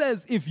Paul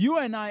says, if you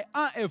and I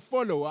are a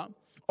follower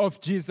of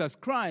Jesus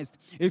Christ,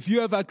 if you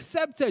have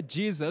accepted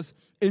Jesus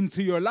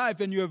into your life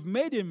and you have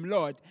made him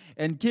Lord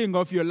and King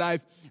of your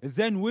life,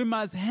 then we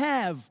must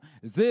have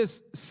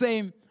this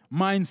same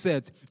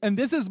mindset. And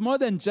this is more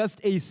than just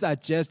a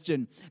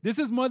suggestion. This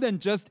is more than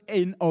just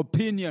an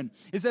opinion.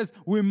 It says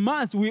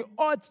we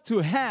ought to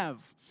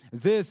have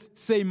this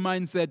same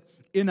mindset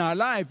in our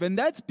life. And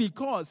that's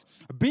because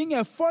being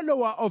a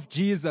follower of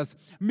Jesus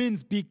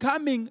means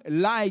becoming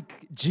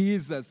like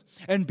Jesus.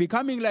 And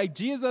becoming like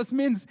Jesus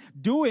means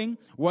doing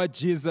what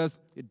Jesus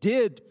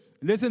did.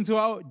 Listen to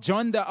how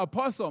John the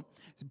Apostle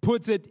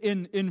puts it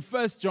in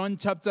 1 John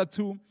chapter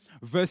 2,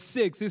 verse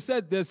 6. He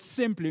said this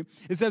simply.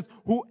 He says,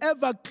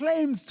 whoever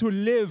claims to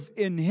live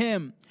in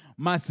him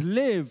must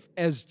live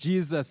as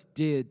Jesus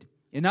did.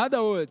 In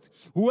other words,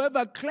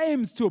 whoever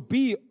claims to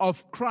be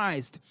of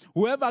Christ,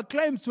 whoever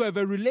claims to have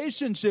a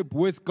relationship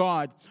with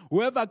God,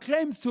 whoever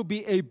claims to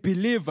be a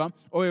believer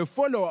or a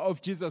follower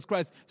of Jesus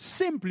Christ,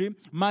 simply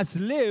must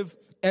live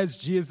as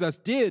Jesus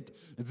did.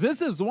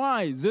 This is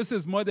why this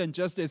is more than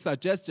just a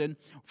suggestion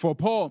for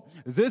Paul.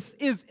 This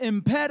is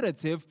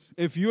imperative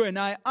if you and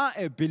I are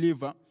a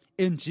believer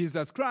in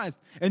Jesus Christ.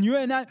 And you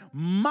and I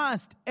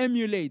must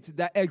emulate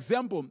the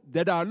example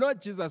that our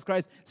Lord Jesus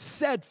Christ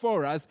set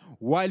for us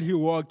while he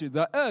walked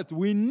the earth.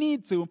 We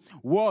need to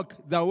walk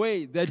the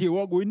way that he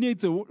walked. We need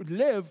to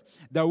live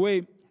the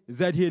way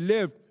that he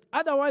lived.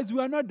 Otherwise,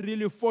 we are not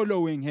really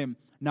following him.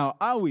 Now,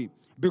 are we?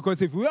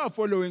 Because if we are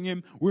following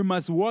him, we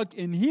must walk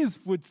in his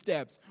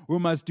footsteps. We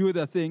must do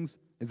the things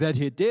that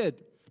he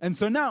did. And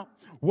so now,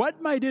 what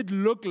might it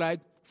look like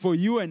for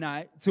you and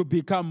I to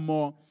become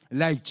more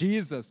like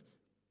Jesus?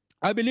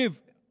 I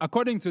believe,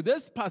 according to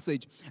this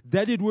passage,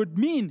 that it would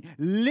mean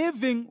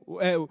living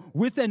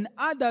with an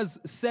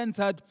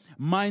others-centered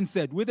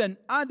mindset, with an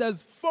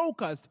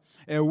others-focused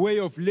way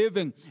of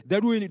living,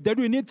 that we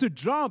need to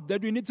drop,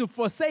 that we need to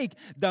forsake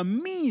the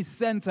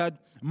me-centered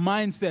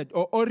mindset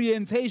or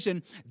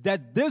orientation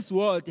that this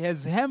world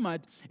has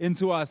hammered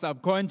into our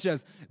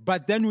subconscious.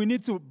 But then we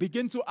need to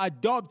begin to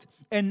adopt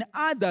an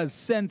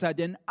others-centered,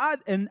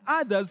 an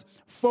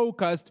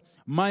others-focused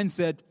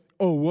mindset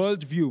or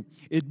worldview.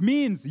 It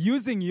means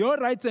using your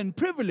rights and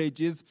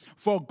privileges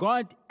for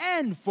God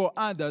and for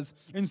others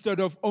instead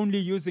of only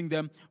using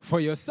them for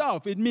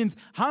yourself. It means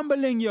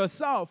humbling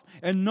yourself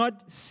and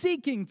not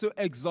seeking to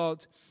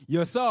exalt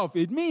yourself.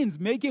 It means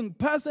making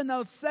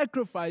personal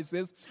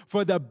sacrifices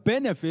for the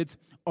benefit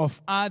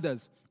of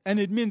others. And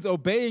it means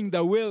obeying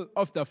the will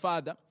of the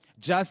Father,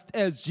 just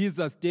as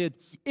Jesus did,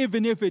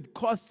 even if it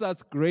costs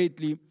us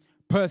greatly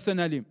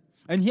personally.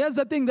 And here's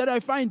the thing that I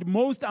find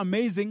most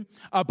amazing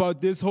about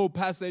this whole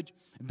passage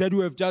that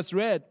we have just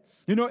read.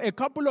 A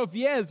couple of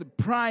years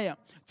prior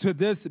to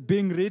this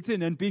being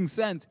written and being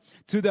sent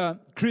to the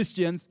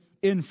Christians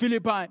in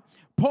Philippi,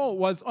 Paul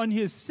was on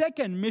his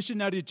second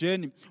missionary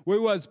journey, where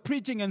he was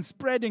preaching and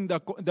spreading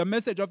the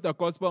message of the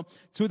gospel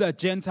to the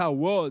Gentile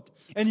world.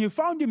 And he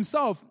found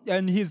himself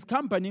and his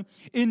company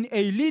in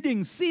a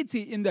leading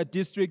city in the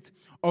district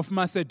of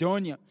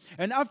Macedonia.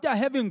 And after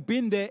having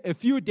been there a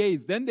few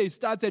days, then they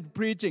started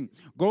preaching,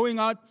 going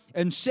out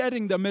and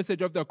sharing the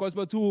message of the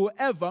gospel to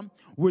whoever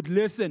would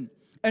listen.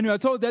 And we are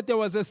told that there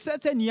was a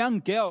certain young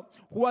girl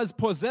who was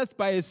possessed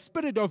by a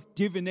spirit of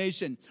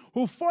divination,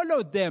 who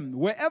followed them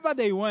wherever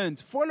they went,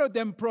 followed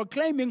them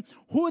proclaiming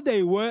who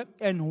they were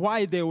and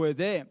why they were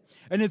there.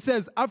 And it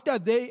says, after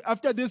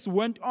this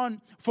went on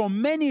for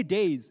many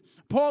days,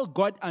 Paul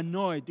got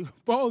annoyed.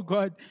 Paul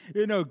got,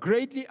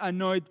 greatly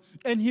annoyed,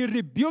 and he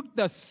rebuked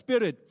the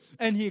spirit,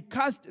 and he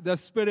cast the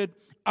spirit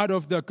out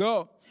of the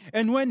girl.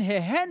 And when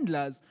her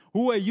handlers,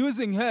 who were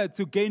using her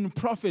to gain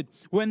profit,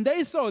 when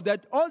they saw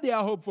that all their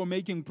hope for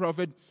making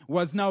profit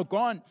was now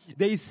gone,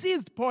 they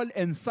seized Paul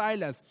and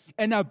Silas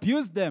and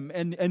abused them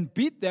and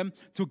beat them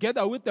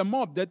together with the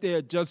mob that they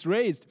had just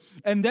raised.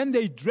 And then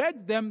they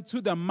dragged them to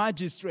the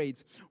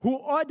magistrates, who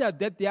ordered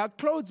that their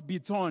clothes be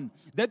torn,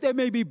 that they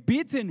may be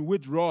beaten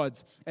with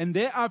rods. And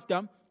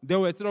thereafter, they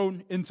were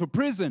thrown into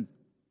prison.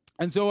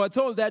 And so we're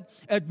told that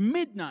at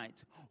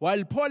midnight,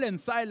 while Paul and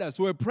Silas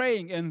were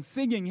praying and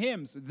singing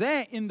hymns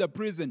there in the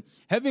prison,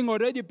 having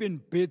already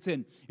been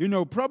beaten,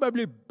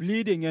 probably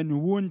bleeding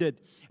and wounded,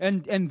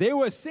 and they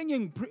were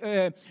singing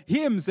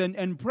hymns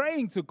and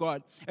praying to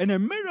God, and a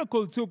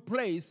miracle took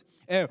place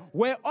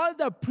where all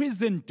the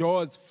prison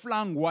doors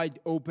flung wide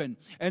open,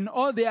 and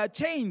all their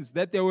chains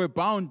that they were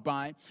bound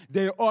by,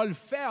 they all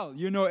fell,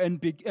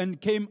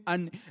 and came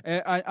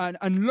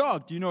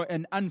unlocked,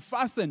 and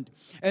unfastened.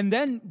 And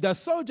then the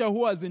soldier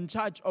who was in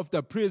charge of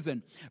the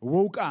prison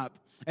woke up.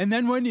 And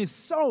then when he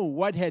saw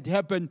what had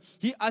happened,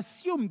 he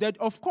assumed that,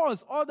 of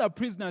course, all the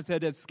prisoners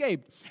had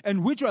escaped,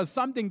 and which was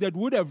something that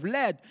would have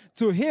led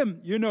to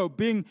him,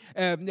 being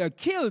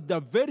killed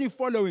the very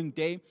following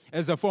day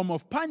as a form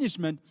of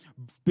punishment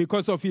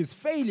because of his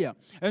failure.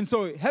 And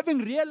so, having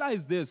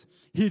realized this,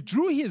 he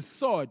drew his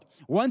sword,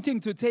 wanting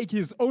to take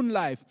his own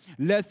life,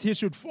 lest he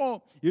should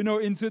fall,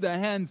 into the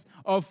hands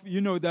of,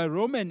 the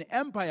Roman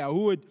Empire, who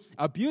would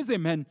abuse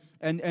him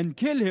and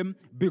kill him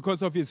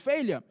because of his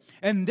failure.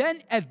 And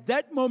then at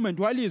that moment,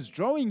 while he's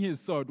drawing his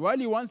sword, while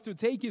he wants to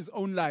take his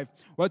own life,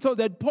 we're told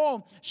that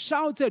Paul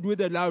shouted with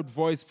a loud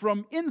voice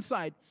from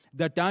inside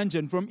the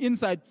dungeon, from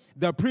inside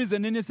the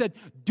prison, and he said,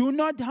 "Do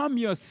not harm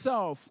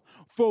yourself,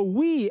 for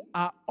we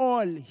are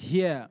all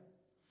here."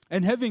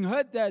 And having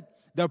heard that,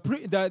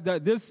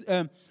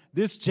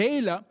 this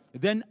jailer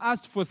then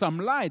asked for some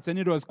lights, and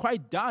it was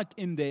quite dark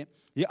in there.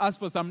 He asked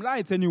for some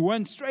lights, and he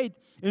went straight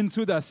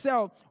into the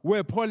cell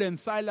where Paul and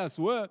Silas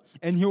were,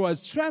 and he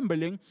was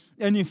trembling,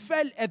 and he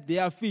fell at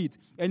their feet,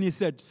 and he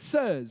said,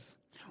 "Sirs,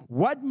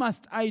 what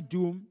must I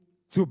do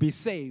to be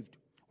saved?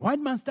 What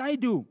must I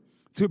do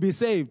to be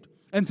saved?"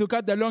 And to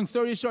cut the long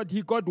story short,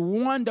 he got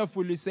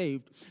wonderfully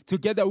saved,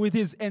 together with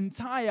his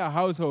entire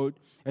household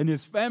and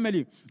his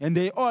family, and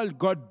they all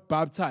got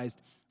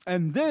baptized.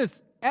 And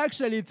this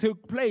actually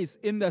took place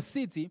in the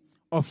city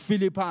of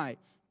Philippi.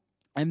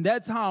 And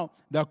that's how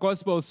the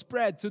gospel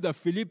spread to the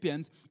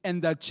Philippians,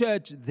 and the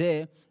church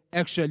there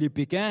actually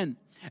began.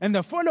 And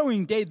the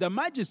following day, the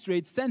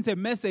magistrate sent a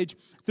message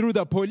through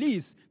the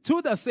police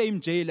to the same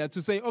jailer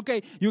to say,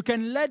 okay, you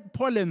can let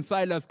Paul and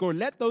Silas go.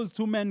 Let those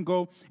two men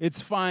go. It's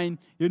fine.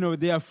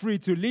 They are free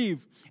to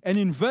leave. And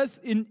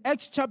in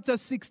Acts chapter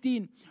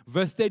 16,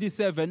 verse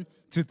 37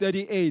 to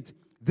 38,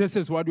 this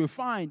is what we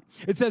find.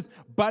 It says,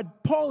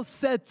 "But Paul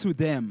said to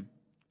them,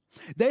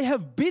 'They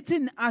have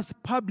beaten us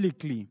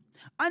publicly,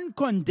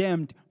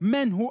 uncondemned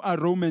men who are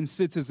Roman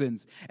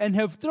citizens, and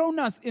have thrown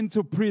us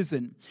into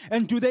prison.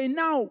 And do they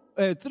now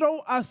throw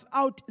us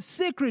out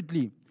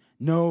secretly?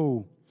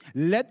 No,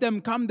 let them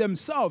come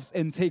themselves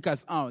and take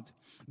us out.'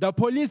 The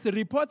police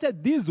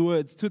reported these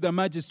words to the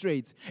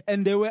magistrates,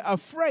 and they were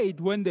afraid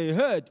when they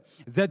heard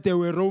that they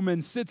were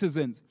Roman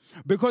citizens.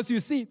 Because you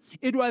see,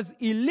 it was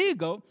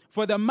illegal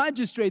for the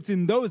magistrates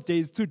in those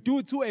days to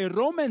do to a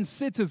Roman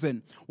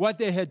citizen what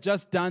they had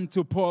just done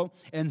to Paul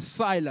and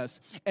Silas.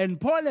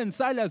 And Paul and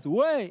Silas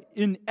were,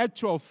 in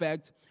actual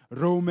fact,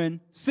 Roman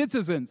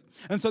citizens.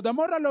 And so the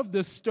moral of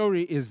the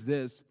story is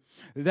this,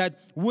 that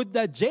would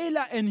the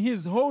jailer and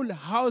his whole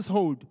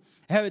household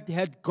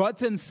had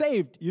gotten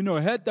saved,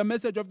 heard the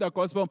message of the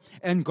gospel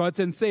and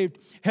gotten saved,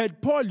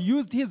 had Paul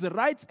used his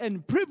rights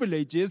and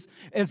privileges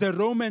as a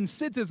Roman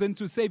citizen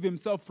to save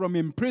himself from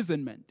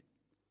imprisonment?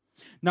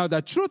 Now,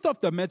 the truth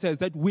of the matter is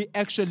that we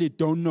actually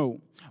don't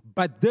know.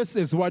 But this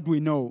is what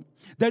we know,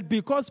 that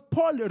because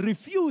Paul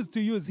refused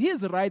to use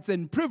his rights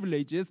and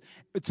privileges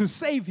to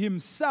save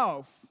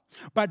himself,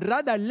 but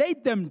rather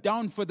laid them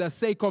down for the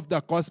sake of the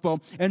gospel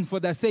and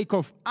for the sake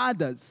of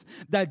others,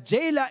 the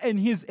jailer and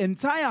his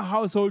entire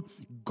household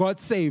got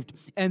saved.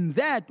 And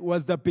that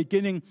was the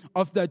beginning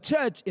of the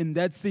church in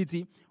that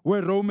city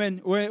where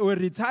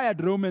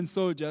retired Roman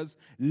soldiers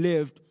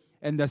lived,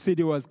 and the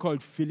city was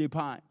called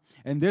Philippi.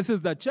 And this is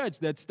the church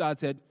that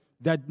started,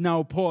 that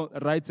now Paul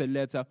writes a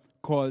letter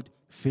called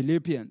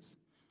Philippians.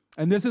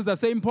 And this is the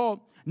same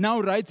Paul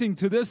now writing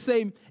to the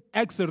same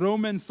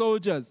ex-Roman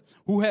soldiers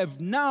who have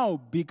now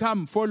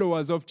become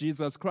followers of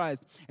Jesus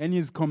Christ. And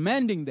he's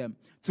commanding them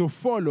to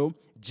follow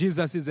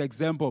Jesus'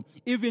 example,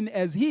 even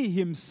as he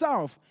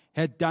himself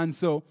had done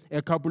so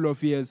a couple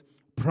of years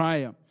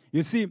prior.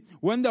 You see,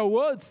 when the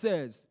world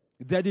says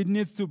that it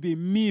needs to be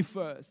me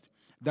first,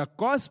 the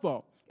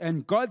gospel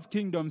and God's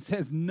kingdom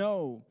says,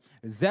 no,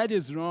 that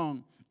is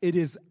wrong. It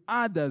is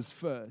others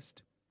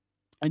first.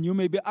 And you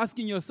may be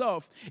asking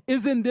yourself,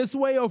 isn't this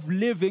way of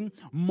living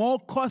more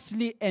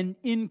costly and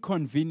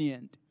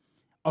inconvenient?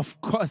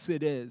 Of course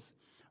it is.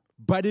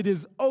 But it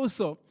is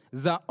also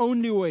the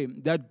only way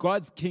that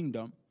God's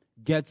kingdom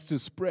gets to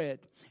spread.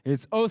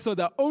 It's also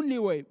the only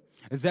way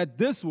that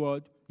this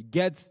world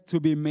gets to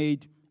be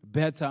made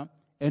better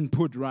and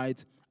put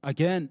right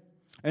again.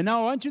 And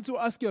now I want you to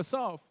ask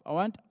yourself, I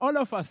want all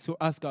of us to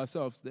ask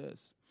ourselves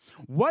this.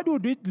 What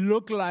would it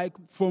look like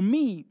for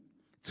me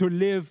to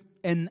live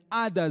an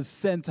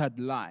others-centered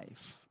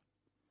life?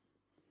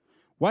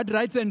 What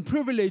rights and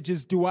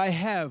privileges do I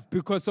have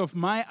because of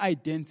my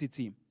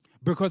identity,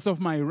 because of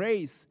my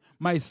race,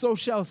 my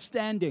social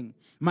standing,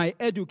 my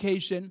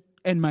education,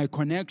 and my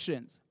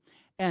connections?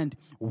 And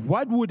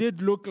what would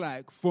it look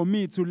like for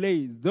me to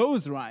lay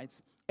those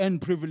rights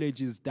and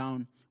privileges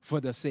down for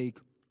the sake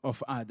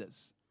of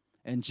others?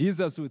 And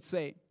Jesus would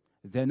say,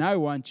 then I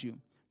want you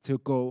to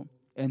go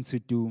and to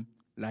do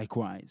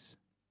likewise.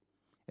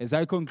 As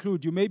I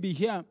conclude, you may be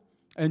here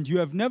and you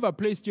have never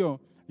placed your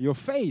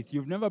faith,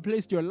 you've never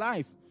placed your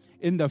life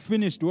in the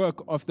finished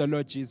work of the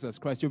Lord Jesus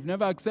Christ. You've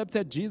never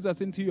accepted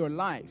Jesus into your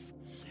life.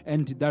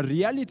 And the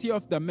reality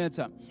of the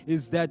matter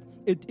is that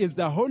it is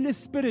the Holy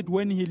Spirit,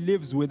 when He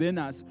lives within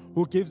us,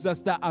 who gives us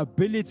the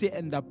ability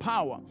and the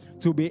power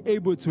to be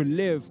able to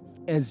live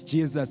as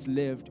Jesus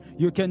lived.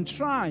 You can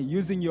try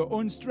using your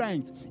own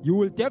strength. You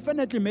will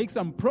definitely make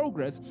some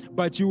progress,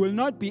 but you will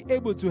not be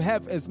able to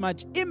have as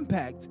much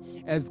impact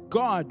as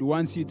God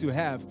wants you to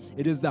have.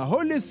 It is the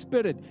Holy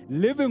Spirit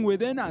living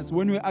within us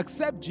when we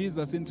accept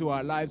Jesus into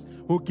our lives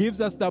who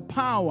gives us the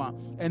power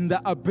and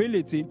the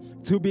ability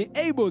to be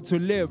able to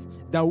live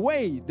the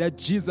way that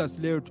Jesus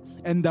lived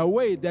and the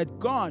way that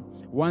God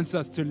wants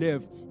us to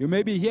live. You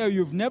may be here,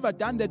 you've never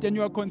done that, and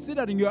you are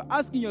considering, you're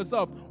asking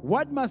yourself,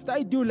 what must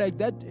I do like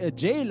that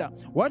jailer?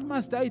 What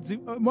must I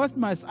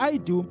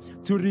do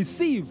to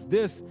receive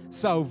this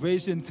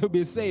salvation, to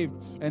be saved?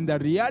 And the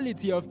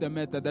reality of the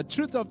matter, the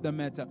truth of the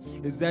matter,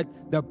 is that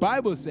the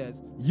Bible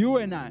says you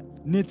and I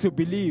need to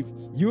believe,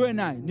 you and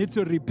I need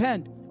to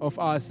repent of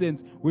our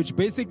sins, which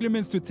basically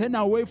means to turn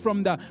away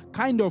from the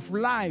kind of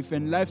life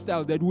and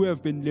lifestyle that we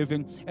have been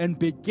living and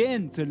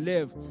begin to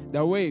live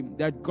the way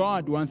that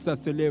God wants us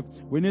to live.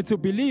 We need to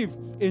believe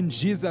in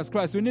Jesus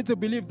Christ. We need to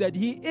believe that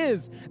He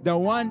is the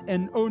one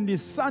and only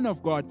Son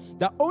of God,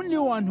 the only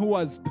one who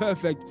was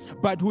perfect,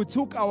 but who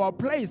took our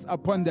place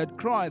upon that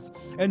cross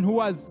and who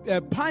was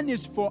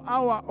punished for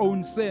our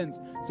own sins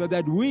so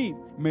that we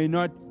may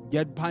not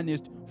get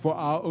punished for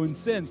our own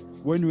sins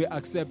when we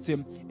accept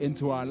Him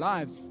into our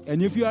lives.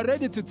 And if you are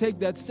ready to take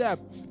that step,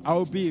 I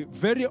will be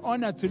very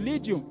honored to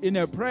lead you in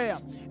a prayer.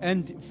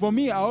 And for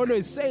me, I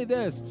always say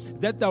this,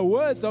 that the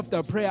words of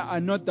the prayer are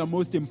not the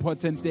most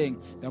important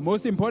thing. The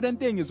most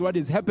important thing is what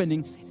is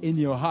happening in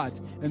your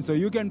heart. And so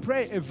you can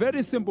pray a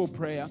very simple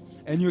prayer,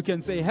 and you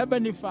can say,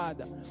 Heavenly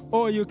Father,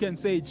 or you can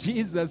say,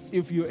 Jesus,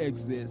 if you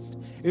exist.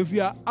 If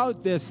you are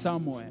out there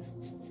somewhere,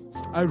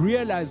 I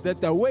realize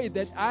that the way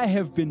that I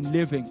have been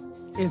living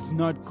is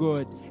not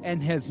good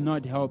and has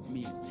not helped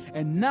me.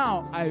 And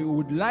now I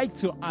would like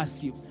to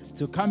ask you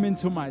to come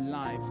into my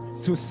life,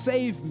 to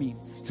save me,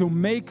 to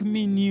make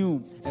me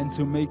new, and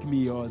to make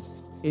me yours.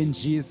 In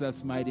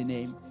Jesus' mighty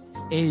name,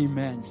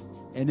 amen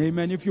and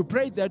amen. If you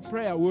prayed that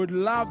prayer, we would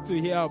love to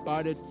hear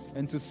about it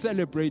and to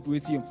celebrate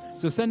with you.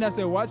 So send us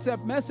a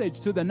WhatsApp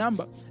message to the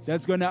number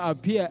that's going to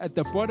appear at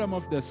the bottom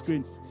of the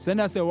screen.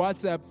 Send us a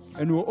WhatsApp,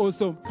 and we'll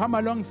also come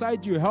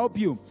alongside you, help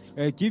you,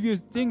 give you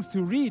things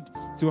to read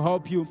to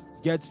help you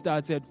get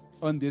started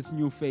on this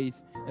new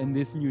faith and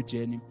this new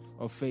journey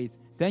of faith.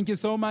 Thank you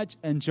so much.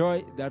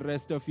 Enjoy the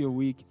rest of your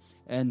week,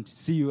 and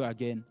see you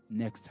again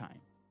next time.